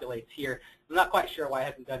that populates here. I'm not quite sure why I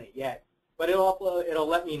haven't done it yet, but it'll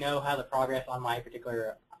let me know how the progress on my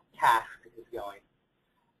particular task is going.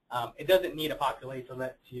 It doesn't need a populate for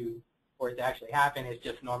it to actually happen. It's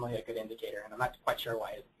just normally a good indicator, and I'm not quite sure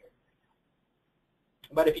why it isn't here.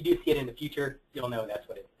 But if you do see it in the future, you'll know that's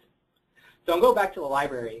what it is. So I'll go back to the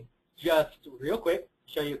library just real quick,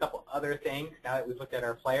 show you a couple other things now that we've looked at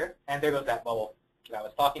our player. And there goes that bubble that I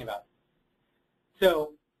was talking about.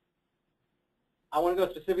 So I want to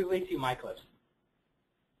go specifically to my clips.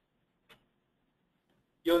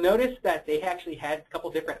 You'll notice that they actually had a couple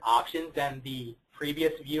different options than the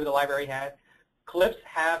previous view the library had. Clips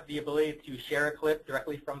have the ability to share a clip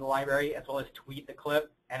directly from the library as well as tweet the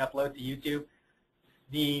clip and upload to YouTube.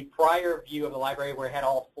 The prior view of the library where it had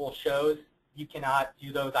all full shows, you cannot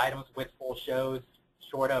do those items with full shows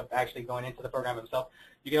short of actually going into the program itself.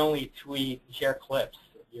 You can only tweet and share clips.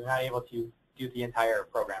 You're not able to do the entire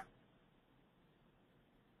program.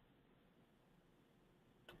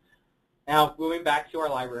 Now, moving back to our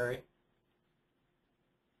library,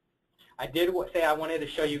 I did say I wanted to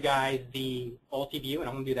show you guys the multi-view, and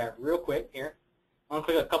I'm going to do that real quick here. I'm going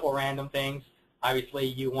to click a couple random things. Obviously,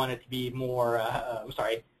 you want it to be more, I'm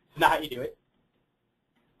sorry, it's not how you do it.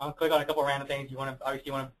 I'm going to click on a couple random things. Obviously,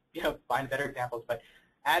 you want to find better examples, but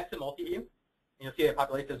add to multi-view. And you'll see it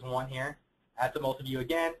populates as one here. Add to multi-view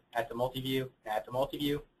again, add to multi-view, add to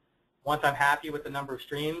multi-view. Once I'm happy with the number of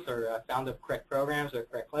streams or found the correct programs or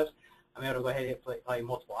correct clips, I'm able to go ahead and hit play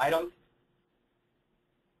multiple items.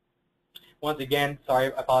 Once again, sorry,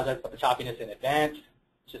 I apologize for the choppiness in advance.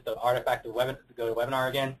 It's just an artifact of to go to webinar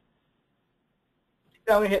again.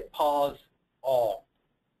 Then I'm going to hit pause all.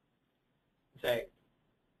 Say,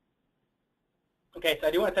 okay, so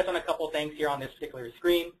I do want to touch on a couple things here on this particular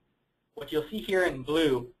screen. What you'll see here in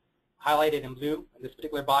blue, highlighted in blue, in this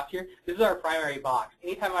particular box here, this is our primary box.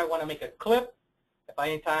 Anytime I want to make a clip,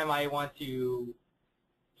 anytime I want to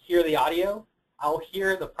hear the audio, I'll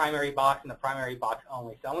hear the primary box and the primary box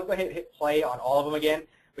only. So I'm going to go ahead and hit play on all of them again,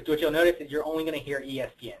 but what you'll notice is you're only going to hear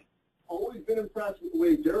ESPN. Always been impressed with the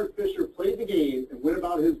way Derek Fisher played the game and went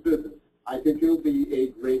about his business. I think he'll be a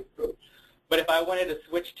great coach. But if I wanted to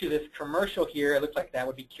switch to this commercial here, it looks like that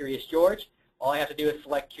would be Curious George. All I have to do is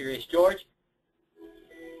select Curious George.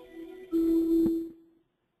 We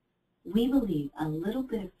believe a little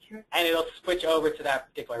bit of curiosity. And it'll switch over to that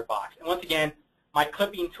particular box. And once again, my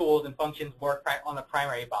clipping tools and functions work on the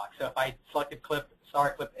primary box. So if I selected clip,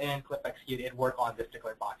 start, clip in, clip execute, it'd work on this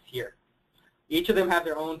particular box here. Each of them have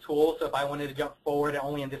their own tools. So if I wanted to jump forward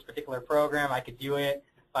only in this particular program, I could do it.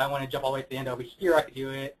 If I want to jump all the way to the end over here, I could do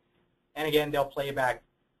it. And again, they'll play back.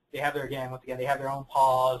 They have their, once again, they have their own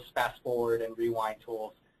pause, fast forward, and rewind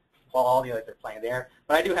tools while all the others are playing there.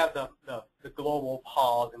 But I do have the global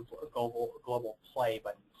pause and global play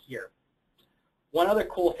button here. One other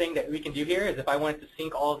cool thing that we can do here is if I wanted to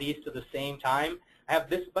sync all of these to the same time, I have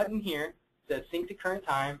this button here that says sync to current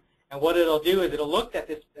time. And what it'll do is it'll look at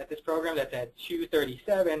this program that's at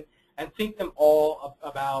 2:37 and sync them all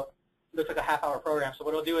about, looks like a half-hour program. So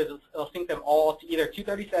what it'll do is it'll sync them all to either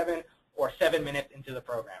 2:37 or 7 minutes into the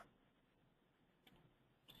program.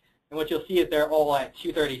 And what you'll see is they're all at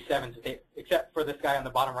 237, except for this guy on the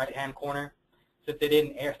bottom right-hand corner. Since they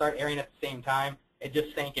didn't start airing at the same time, it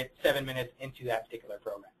just sank it 7 minutes into that particular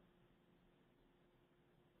program.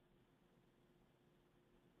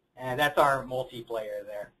 And that's our multiplayer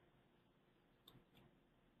there.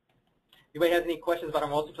 If anybody has any questions about our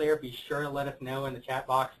multiplayer, be sure to let us know in the chat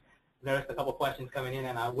box. I've noticed a couple questions coming in,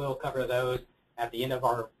 and I will cover those at the end of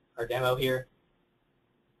our demo here.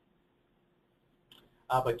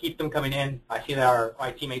 But keep them coming in. I see that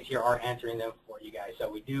my teammates here are answering them for you guys.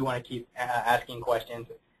 So we do want to keep asking questions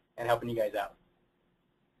and helping you guys out.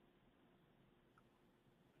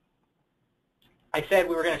 I said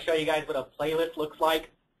we were going to show you guys what a playlist looks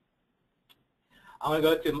like. I'm going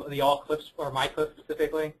to go to the all clips, or my clips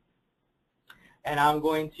specifically. And I'm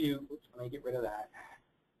going to, oops, let me get rid of that.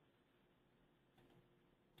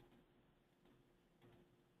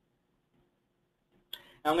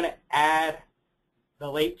 I'm going to add the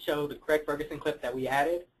Late Show, the Craig Ferguson clip that we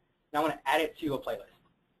added. Now I'm going to add it to a playlist.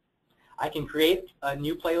 I can create a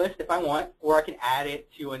new playlist if I want, or I can add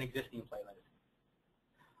it to an existing playlist.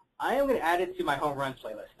 I am going to add it to my home runs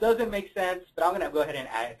playlist. Doesn't make sense, but I'm going to go ahead and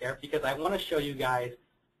add it there because I want to show you guys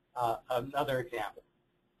another example.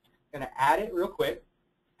 I'm going to add it real quick,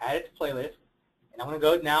 add it to playlist, and I'm going to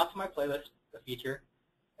go now to my playlist, the feature.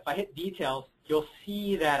 If I hit details, you'll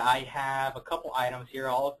see that I have a couple items here,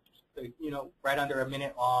 all right under a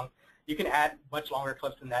minute long. You can add much longer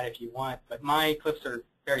clips than that if you want, but my clips are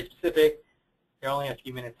very specific. They're only a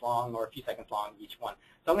few minutes long or a few seconds long each one.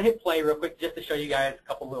 So I'm going to hit play real quick just to show you guys a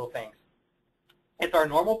couple little things. It's our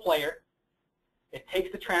normal player. It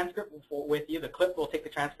takes the transcript with you. The clip will take the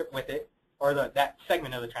transcript with it, or that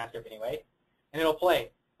segment of the transcript anyway, and it'll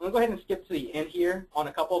play. I'm going to go ahead and skip to the end here on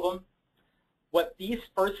a couple of them. What these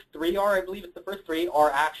first three are, I believe it's the first three, are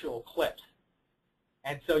actual clips.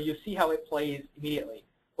 And so you see how it plays immediately.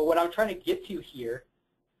 But what I'm trying to get to here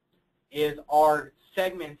is our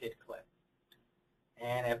segmented clip.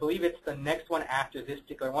 And I believe it's the next one after this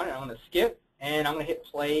particular one. And I'm going to skip, and I'm going to hit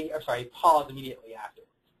play, or sorry, pause immediately afterwards.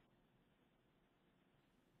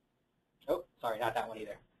 Oh, sorry, not that one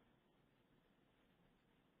either.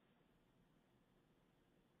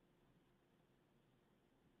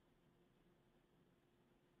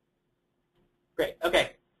 Great,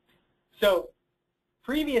 okay. So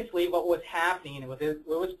previously, what was happening was it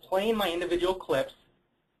was playing my individual clips,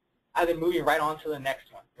 and then moving right on to the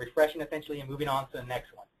next one, refreshing essentially and moving on to the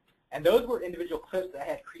next one. And those were individual clips that I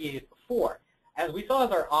had created before. As we saw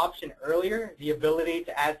as our option earlier, the ability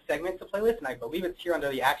to add segments to playlists, and I believe it's here under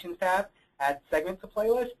the Actions tab, add segments to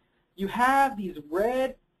playlists, you have these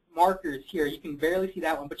red markers here. You can barely see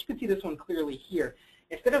that one, but you can see this one clearly here.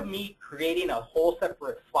 Instead of me creating a whole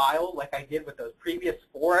separate file like I did with those previous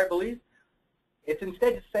four, I believe, it's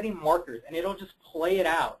instead just setting markers, and it'll just play it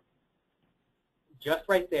out just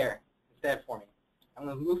right there instead for me. I'm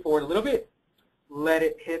going to move forward a little bit, let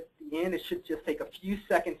it hit the end. It should just take a few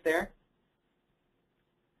seconds there.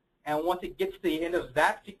 And once it gets to the end of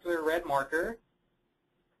that particular red marker,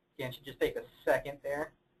 again, it should just take a second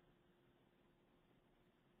there.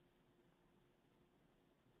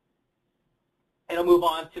 It'll move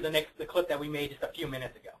on to the clip that we made just a few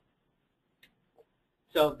minutes ago.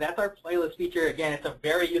 So that's our playlist feature. Again, it's a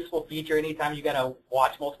very useful feature anytime you got to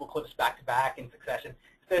watch multiple clips back to back in succession.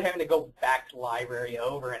 Instead of having to go back to the library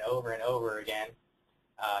over and over and over again,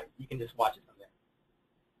 you can just watch it from there.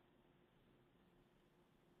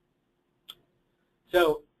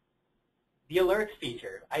 So the alerts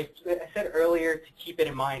feature, I said earlier to keep it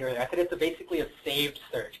in mind earlier. I said it's basically a saved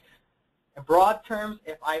search. In broad terms,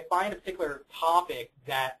 if I find a particular topic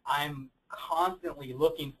that I'm constantly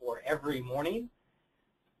looking for every morning,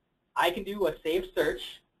 I can do a saved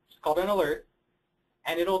search. It's called an alert,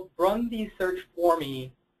 and it'll run the search for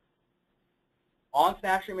me on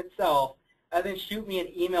SnapStream itself, and then shoot me an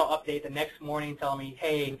email update the next morning telling me,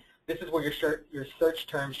 hey, this is where your search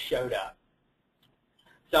terms showed up.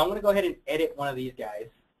 So I'm going to go ahead and edit one of these guys.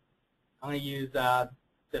 I'm going to use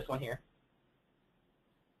this one here.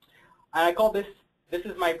 And I call this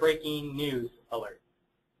is my breaking news alert.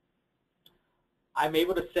 I'm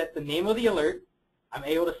able to set the name of the alert. I'm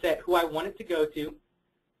able to set who I want it to go to,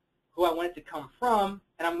 who I want it to come from,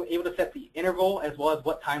 and I'm able to set the interval as well as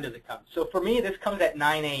what time does it come. So for me, this comes at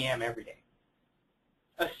 9 a.m. every day,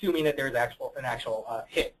 assuming that there's an actual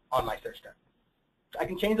hit on my search term. I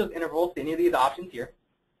can change those intervals to any of these options here.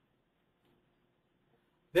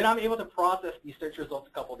 Then I'm able to process these search results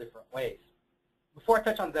a couple different ways. Before I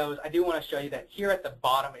touch on those, I do want to show you that here at the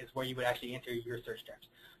bottom is where you would actually enter your search terms.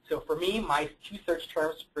 So for me, my two search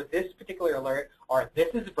terms for this particular alert are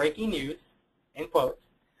this is breaking news, in quotes,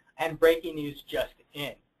 and breaking news just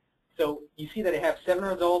in. So you see that I have 7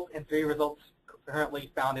 results and 3 results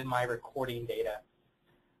currently found in my recording data.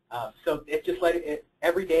 So it's just like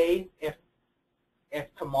every day, if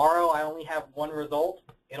tomorrow I only have 1 result,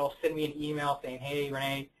 it'll send me an email saying, hey,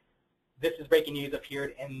 Renee, this is breaking news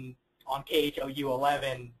appeared on KHOU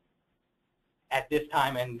 11 at this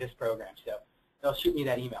time in this program. So they'll shoot me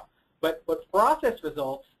that email. But what process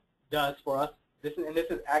results does for us, this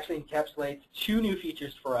actually encapsulates 2 new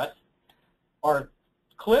features for us, are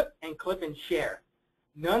clip and share.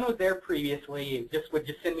 None was there previously. It just would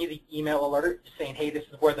just send me the email alert saying, hey, this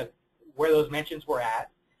is where those mentions were at.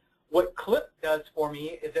 What clip does for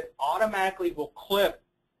me is it automatically will clip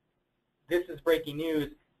this is breaking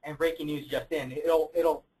news and breaking news just in.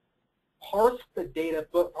 It'll parse the data,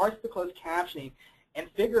 parse the closed captioning, and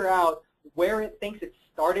figure out where it thinks it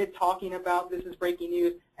started talking about this is breaking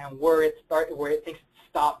news and where it thinks it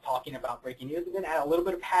stopped talking about breaking news, and then add a little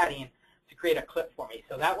bit of padding to create a clip for me.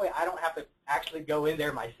 So that way I don't have to actually go in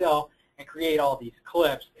there myself and create all these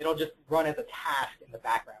clips. It'll just run as a task in the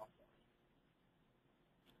background.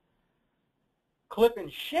 Clip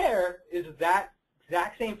and share is that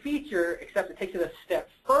exact same feature, except it takes it a step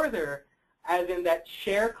further, as in that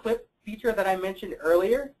share clip feature that I mentioned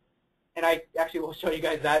earlier. And I actually will show you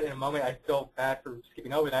guys that in a moment. I feel bad for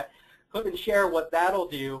skipping over that. Clip and share, what that'll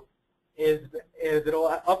do is it'll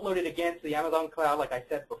upload it again to the Amazon cloud, like I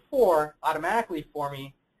said before, automatically for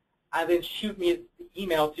me, and then shoot me the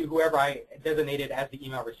email to whoever I designated as the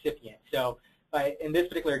email recipient. So in this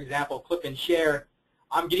particular example, clip and share,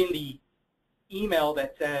 I'm getting the email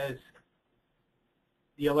that says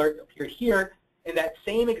the alert appeared here. In that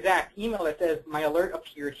same exact email that says my alert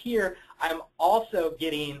appeared here, I'm also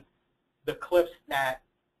getting the clips that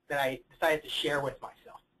I decided to share with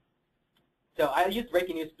myself. So I used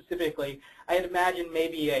breaking news specifically. I had imagined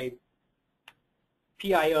maybe a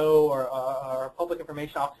PIO or a public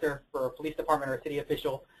information officer for a police department or a city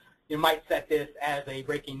official. You might set this as a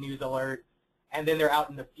breaking news alert, and then they're out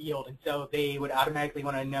in the field, and so they would automatically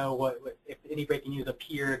want to know if any breaking news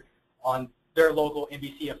appeared on their local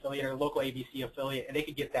NBC affiliate or local ABC affiliate, and they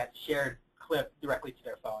could get that shared clip directly to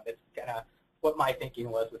their phone. That's kind of what my thinking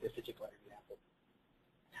was with this particular example.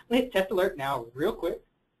 I'm going to hit test alert now real quick.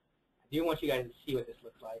 I do want you guys to see what this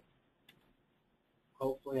looks like.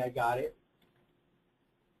 Hopefully I got it.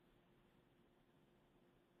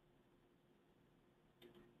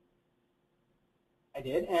 I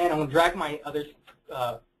did, and I'm going to drag my other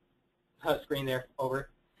screen there over.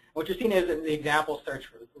 What you're seeing is the example search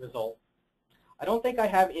result. I don't think I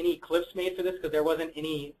have any clips made for this because there wasn't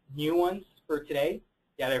any new ones for today.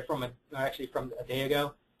 Yeah, they're actually from a day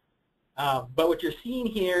ago. But what you're seeing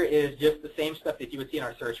here is just the same stuff that you would see on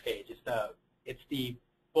our search page. It's the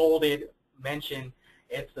bolded mention.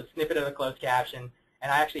 It's the snippet of the closed caption.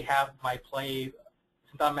 And I actually have my play.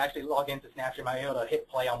 Since I'm actually logged into SnapStream, I'm able to hit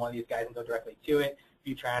play on one of these guys and go directly to it,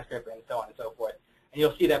 view transcript, and so on and so forth. And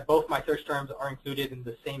you'll see that both my search terms are included in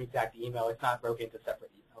the same exact email. It's not broken into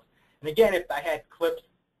separate emails. And again, if I had clips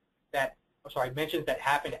that, mentions that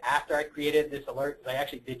happened after I created this alert, because I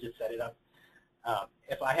actually did just set it up.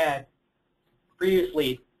 If I had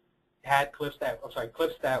previously had clips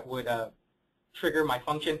that would trigger my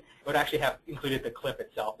function, it would actually have included the clip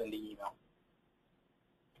itself in the email.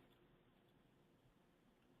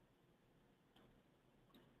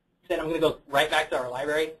 Then I'm going to go right back to our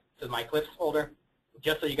library, to my clips folder,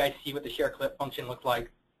 just so you guys see what the share clip function looks like.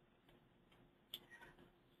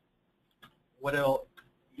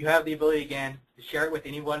 You have the ability again to share it with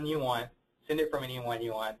anyone you want, send it from anyone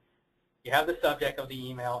you want. You have the subject of the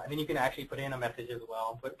email, and then you can actually put in a message as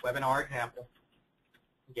well. Put webinar example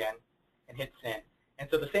again, and hit send. And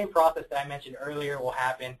so the same process that I mentioned earlier will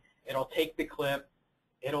happen. It'll take the clip.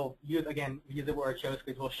 It'll use the word show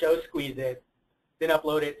squeeze. We'll show squeeze it, then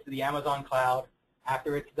upload it to the Amazon cloud.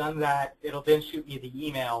 After it's done that, it'll then shoot me the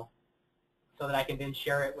email so that I can then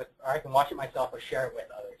share it with, or I can watch it myself or share it with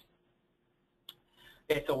others.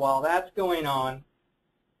 Okay, so while that's going on,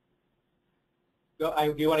 I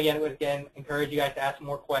do want to again encourage you guys to ask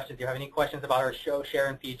more questions. If you have any questions about our show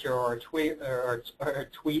sharing feature or our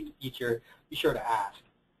tweet feature, be sure to ask.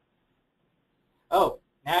 Oh,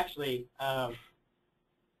 actually,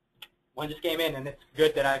 one just came in, and it's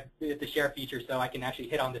good that I did the share feature, so I can actually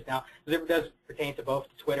hit on this now. Because it does pertain to both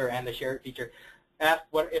Twitter and the share feature. Ask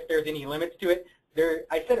if there's any limits to it.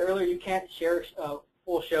 I said earlier you can't share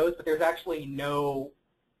full shows, but there's actually no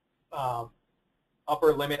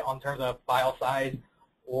upper limit on terms of file size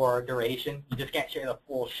or duration. You just can't share the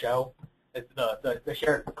full show. The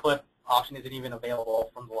share clip option isn't even available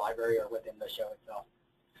from the library or within the show itself.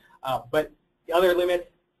 But the other limits,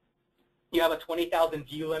 you have a 20,000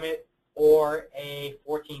 view limit or a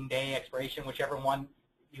 14-day expiration, whichever one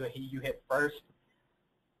you hit first.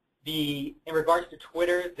 In regards to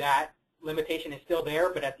Twitter, that limitation is still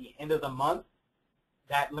there, but at the end of the month,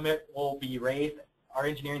 that limit will be raised. Our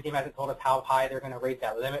engineering team hasn't told us how high they're going to raise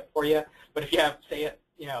that limit for you, but if you have, say,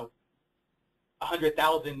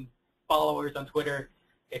 100,000 followers on Twitter,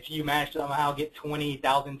 if you manage to somehow get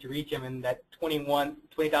 20,000 to reach them, and that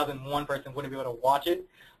 20,001 person wouldn't be able to watch it,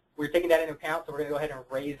 we're taking that into account, so we're going to go ahead and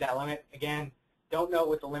raise that limit. Again, don't know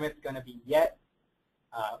what the limit's going to be yet.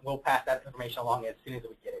 We'll pass that information along as soon as we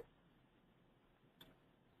get it.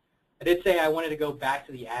 I did say I wanted to go back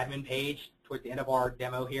to the admin page towards the end of our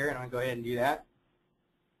demo here, and I'm going to go ahead and do that.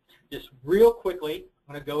 Just real quickly,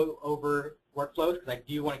 I'm going to go over workflows because I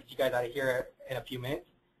do want to get you guys out of here in a few minutes.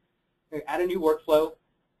 I'm going to add a new workflow.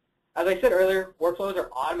 As I said earlier, workflows are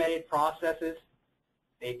automated processes.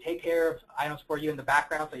 They take care of items for you in the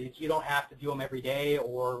background so you don't have to do them every day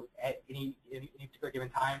or at any particular given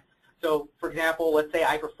time. So, for example, let's say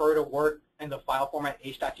I prefer to work in the file format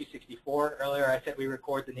H.264. Earlier I said we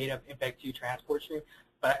record the native MPEG-2 transport stream,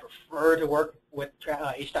 but I prefer to work with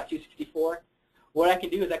H.264. What I can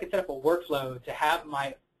do is I can set up a workflow to have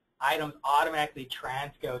my items automatically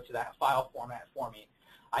transcode to that file format for me.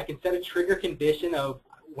 I can set a trigger condition of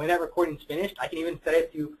when that recording is finished. I can even set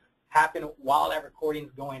it to happen while that recording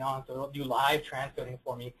is going on, so it'll do live transcoding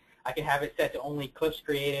for me. I can have it set to only clips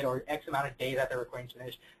created or X amount of days after the recording's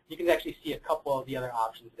finished. You can actually see a couple of the other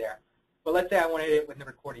options there. But let's say I wanted it when the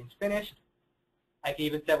recording's finished. I can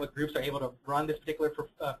even set what groups are able to run this particular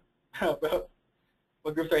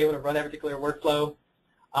what groups are able to run that particular workflow.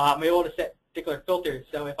 I'm able to set particular filters.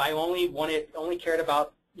 So if I only cared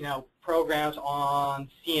about programs on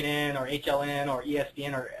CNN or HLN or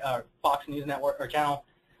ESPN or Fox News Network or channel,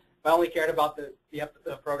 if I only cared about the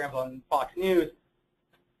programs on Fox News,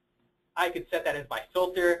 I could set that as my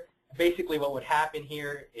filter. Basically what would happen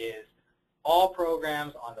here is all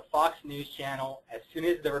programs on the Fox News channel, as soon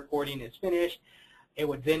as the recording is finished, it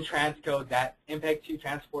would then transcode that MPEG-2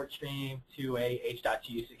 transport stream to a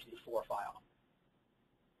H.264 file.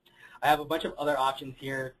 I have a bunch of other options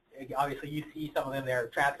here. Obviously, you see some of them there.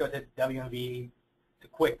 Transcode to WMV, to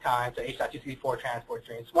QuickTime, to H.264 transport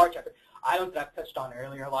stream, Smart Chapter. Items that I've touched on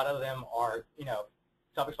earlier, a lot of them are,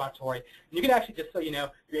 self-explanatory. And you can actually, just so you know,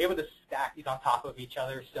 you're able to stack these on top of each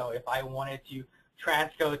other. So if I wanted to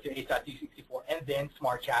transcode to H.264 and then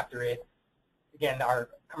Smart Chapter it, again, our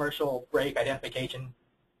commercial break identification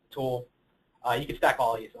tool, you can stack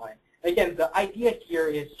all these on. Again, the idea here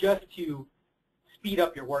is just to speed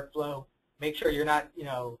up your workflow, make sure you're not,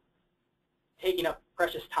 taking up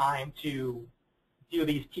precious time to do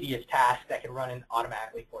these tedious tasks that can run in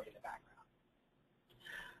automatically for you in the background.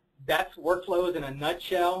 That's workflows in a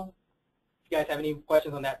nutshell. If you guys have any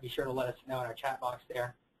questions on that, be sure to let us know in our chat box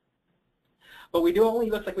there. But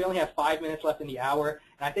looks like we only have 5 minutes left in the hour,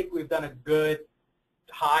 and I think we've done a good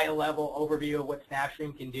high-level overview of what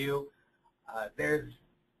SnapStream can do. There's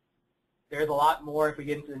a lot more if we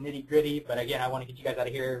get into the nitty-gritty, but again, I want to get you guys out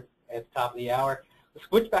of here at the top of the hour. We'll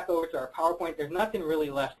switch back over to our PowerPoint. There's nothing really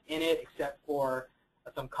left in it except for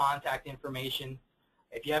some contact information.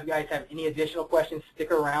 If you guys have any additional questions, stick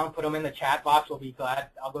around, put them in the chat box. We'll be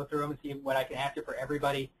glad. I'll go through them and see what I can answer for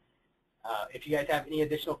everybody. If you guys have any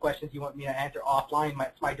additional questions you want me to answer offline,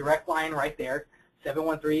 it's my direct line right there,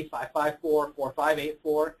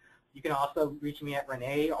 713-554-4584. You can also reach me at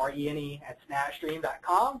Rene, R-E-N-E, at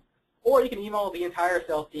SnapStream.com, or you can email the entire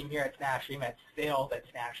sales team here at SnapStream at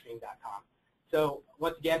sales@snapstream.com. So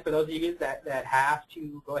once again, for those of you that have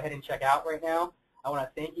to go ahead and check out right now, I want to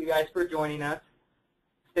thank you guys for joining us.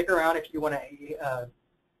 Stick around if you want to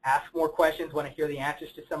ask more questions, want to hear the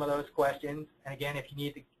answers to some of those questions. And again, if you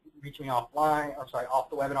need to reach me offline, or sorry, off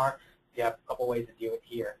the webinar, you have a couple ways to do it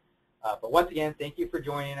here. But once again, thank you for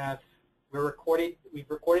joining us. We've recorded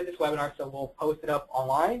this webinar, so we'll post it up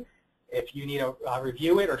online. If you need to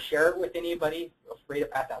review it or share it with anybody, feel free to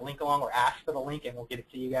pass that link along or ask for the link, and we'll get it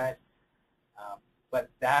to you guys. But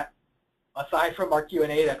that, aside from our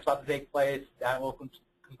Q&A that's about to take place, that will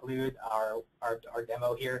conclude our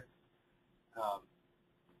demo here.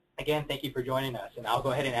 Again, thank you for joining us, and I'll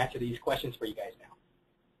go ahead and answer these questions for you guys now.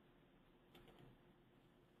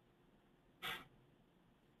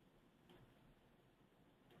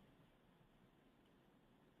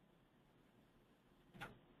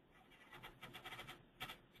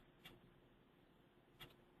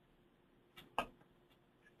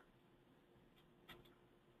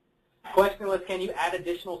 Question was, can you add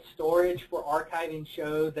additional storage for archiving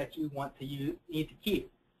shows that you need to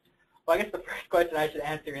keep? Well, I guess the first question I should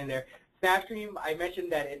answer in there, SnapStream, I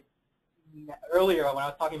mentioned that earlier when I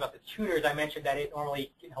was talking about the tuners, I mentioned that it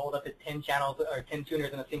normally can hold up to 10 channels or 10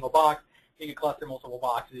 tuners in a single box. You can cluster multiple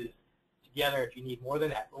boxes together if you need more than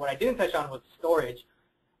that. But what I didn't touch on was storage.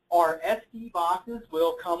 Our SD boxes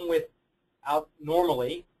will come with,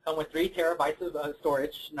 normally, come with 3 terabytes of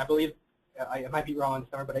storage, and I believe, I might be wrong on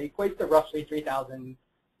this number, but it equates to roughly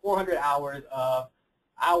 3,400 hours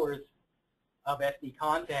of SD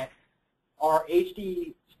content. Our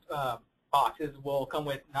HD boxes will come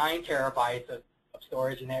with 9 terabytes of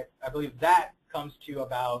storage, and I believe that comes to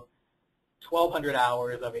about 1,200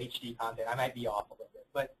 hours of HD content. I might be off a little bit,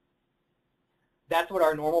 but that's what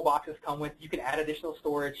our normal boxes come with. You can add additional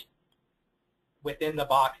storage within the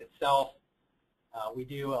box itself. We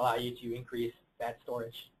do allow you to increase that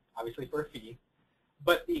storage, obviously for a fee.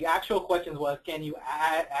 But the actual question was, can you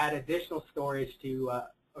add additional storage to,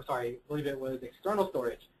 I believe it was external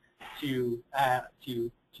storage to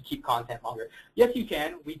keep content longer? Yes, you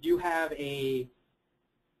can. We do have a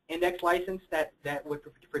index license that would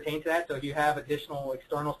pertain to that. So if you have additional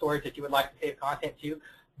external storage that you would like to save content to,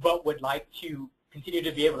 but would like to continue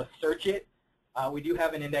to be able to search it, we do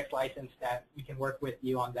have an index license that we can work with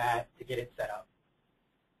you on that to get it set up.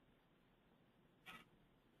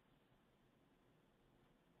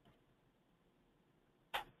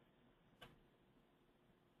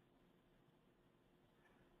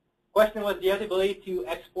 Question was, do you have the ability to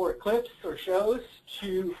export clips or shows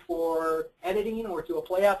for editing or to a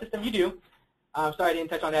playout system? You do. I'm sorry I didn't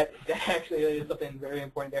touch on that. That actually is something very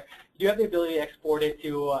important there. You do have the ability to export it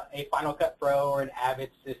to a Final Cut Pro or an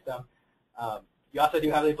Avid system. You also do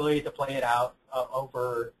have the ability to play it out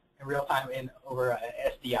over in real time over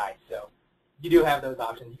SDI. So you do have those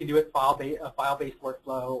options. You can do it a file-based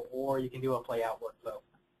workflow, or you can do a playout workflow,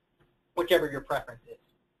 whichever your preference is.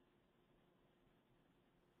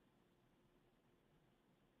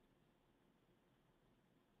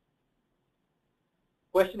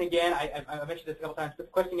 Question again, I mentioned this a couple times, but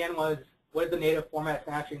the question again was, what is the native format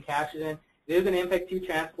SnapStream captures in? It is an MPEG-2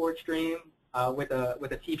 transport stream with a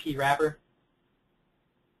TP wrapper.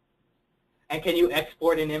 And can you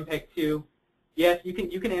export in MPEG-2? Yes, you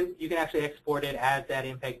can actually export it as that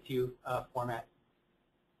MPEG-2 format.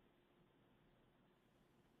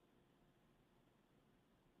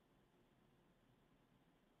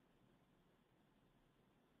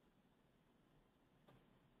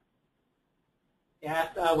 Yes,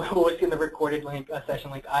 we'll look in the recorded link,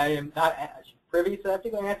 session link. I am not privy to that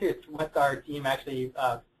particular answer. It's once our team actually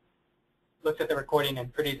looks at the recording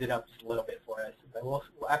and pretties it up just a little bit for us. But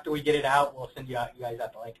after we get it out, we'll send you guys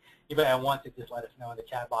out the link. Anybody that wants it, just let us know in the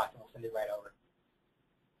chat box, and we'll send it right over.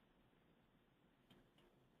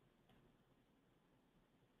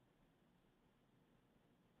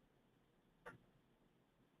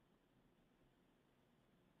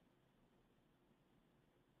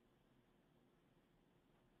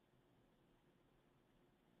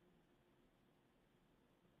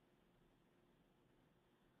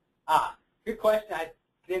 Good question. I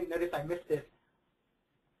didn't notice I missed this.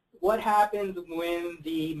 What happens when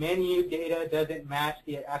the menu data doesn't match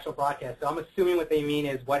the actual broadcast? So I'm assuming what they mean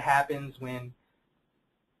is what happens when,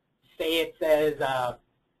 say it says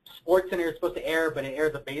SportsCenter is supposed to air, but it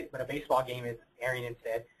airs but a baseball game is airing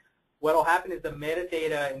instead. What will happen is the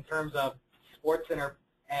metadata in terms of SportsCenter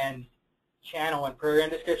and channel and program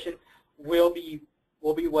description will be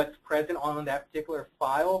what's present on that particular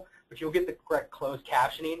file, but you'll get the correct closed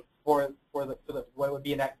captioning for what would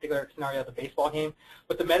be in that particular scenario of the baseball game.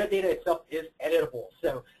 But the metadata itself is editable.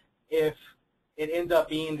 So if it ends up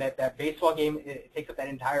being that baseball game, it takes up that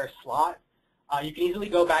entire slot, you can easily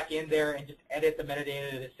go back in there and just edit the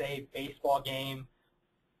metadata to say baseball game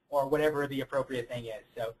or whatever the appropriate thing is.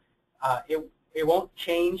 So it won't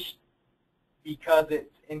change because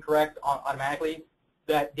it's incorrect automatically.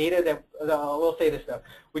 That data that, we'll say this though,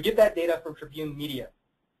 we get that data from Tribune Media.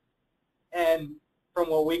 And from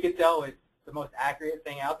what we could tell, it's the most accurate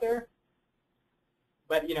thing out there.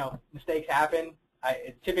 But you know, mistakes happen.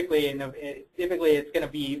 Typically it's going to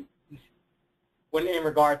be when in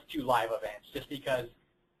regards to live events, just because,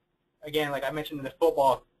 again, like I mentioned in the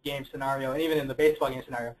football game scenario, and even in the baseball game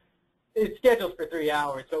scenario, it's scheduled for 3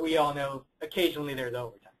 hours, but we all know occasionally there's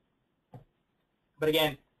overtime. But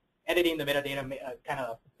again, editing the metadata kind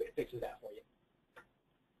of fixes that for you.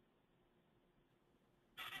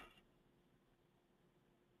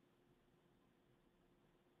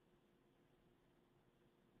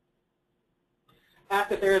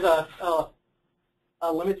 Ask if there's a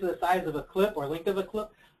limit to the size of a clip or length of a clip.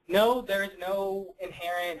 No, there is no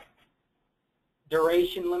inherent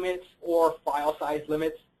duration limits or file size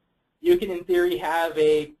limits. You can, in theory, have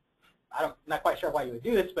I'm not quite sure why you would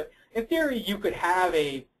do this, but in theory, you could have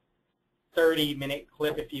a 30-minute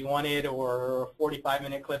clip if you wanted, or a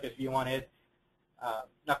 45-minute clip if you wanted.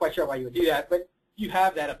 Not quite sure why you would do that, but you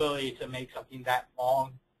have that ability to make something that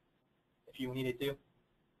long if you needed to.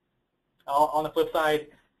 On the flip side,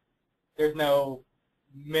 there's no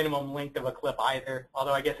minimum length of a clip either,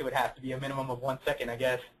 although I guess it would have to be a minimum of 1 second, I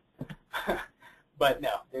guess. But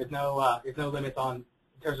no, there's no limits on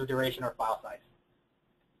in terms of duration or file size.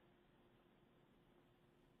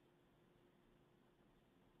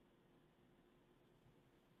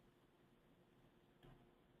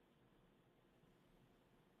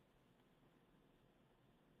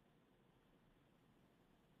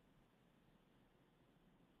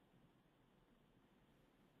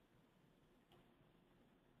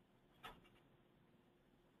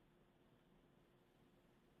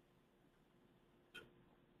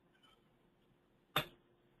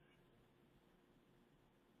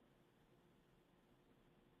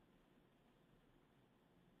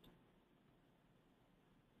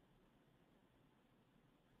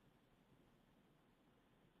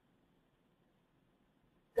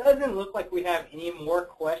 Doesn't look like we have any more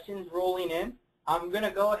questions rolling in. I'm going to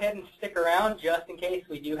go ahead and stick around just in case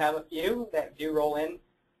we do have a few that do roll in.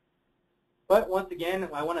 But once again,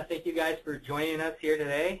 I want to thank you guys for joining us here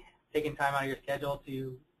today, taking time out of your schedule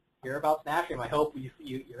to hear about SnapStream. I hope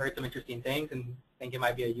you heard some interesting things and think it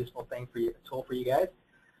might be a useful thing for you, a tool for you guys.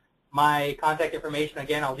 My contact information,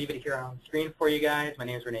 again, I'll leave it here on screen for you guys. My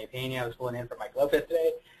name is Rene Pena. I was filling in for Mike Lopez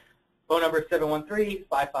today. Phone number is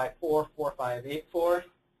 713-554-4584.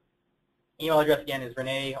 Email address, again, is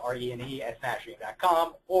Rene, R-E-N-E,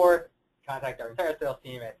 @snapstream.com, or contact our entire sales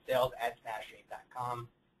team at sales@snapstream.com.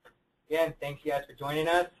 Again, thanks, you guys, for joining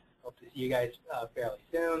us. Hope to see you guys fairly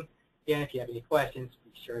soon. Again, if you have any questions,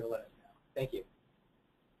 be sure to let us know. Thank you.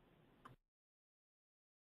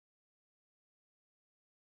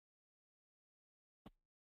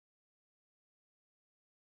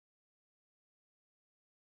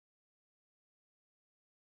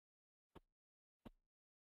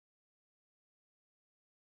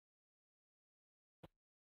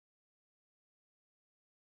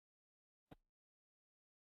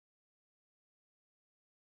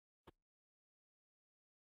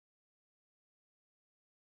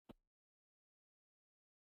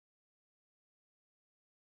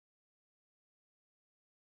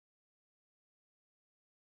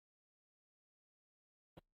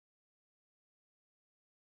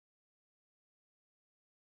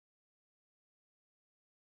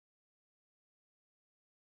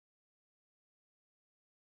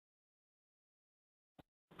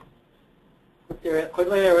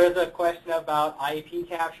 Quickly, there was a question about IP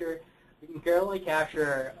capture. We can currently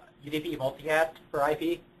capture UDP multicast for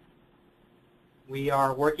IP. We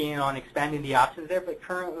are working on expanding the options there, but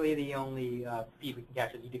currently the only feed we can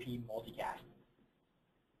capture is UDP multicast.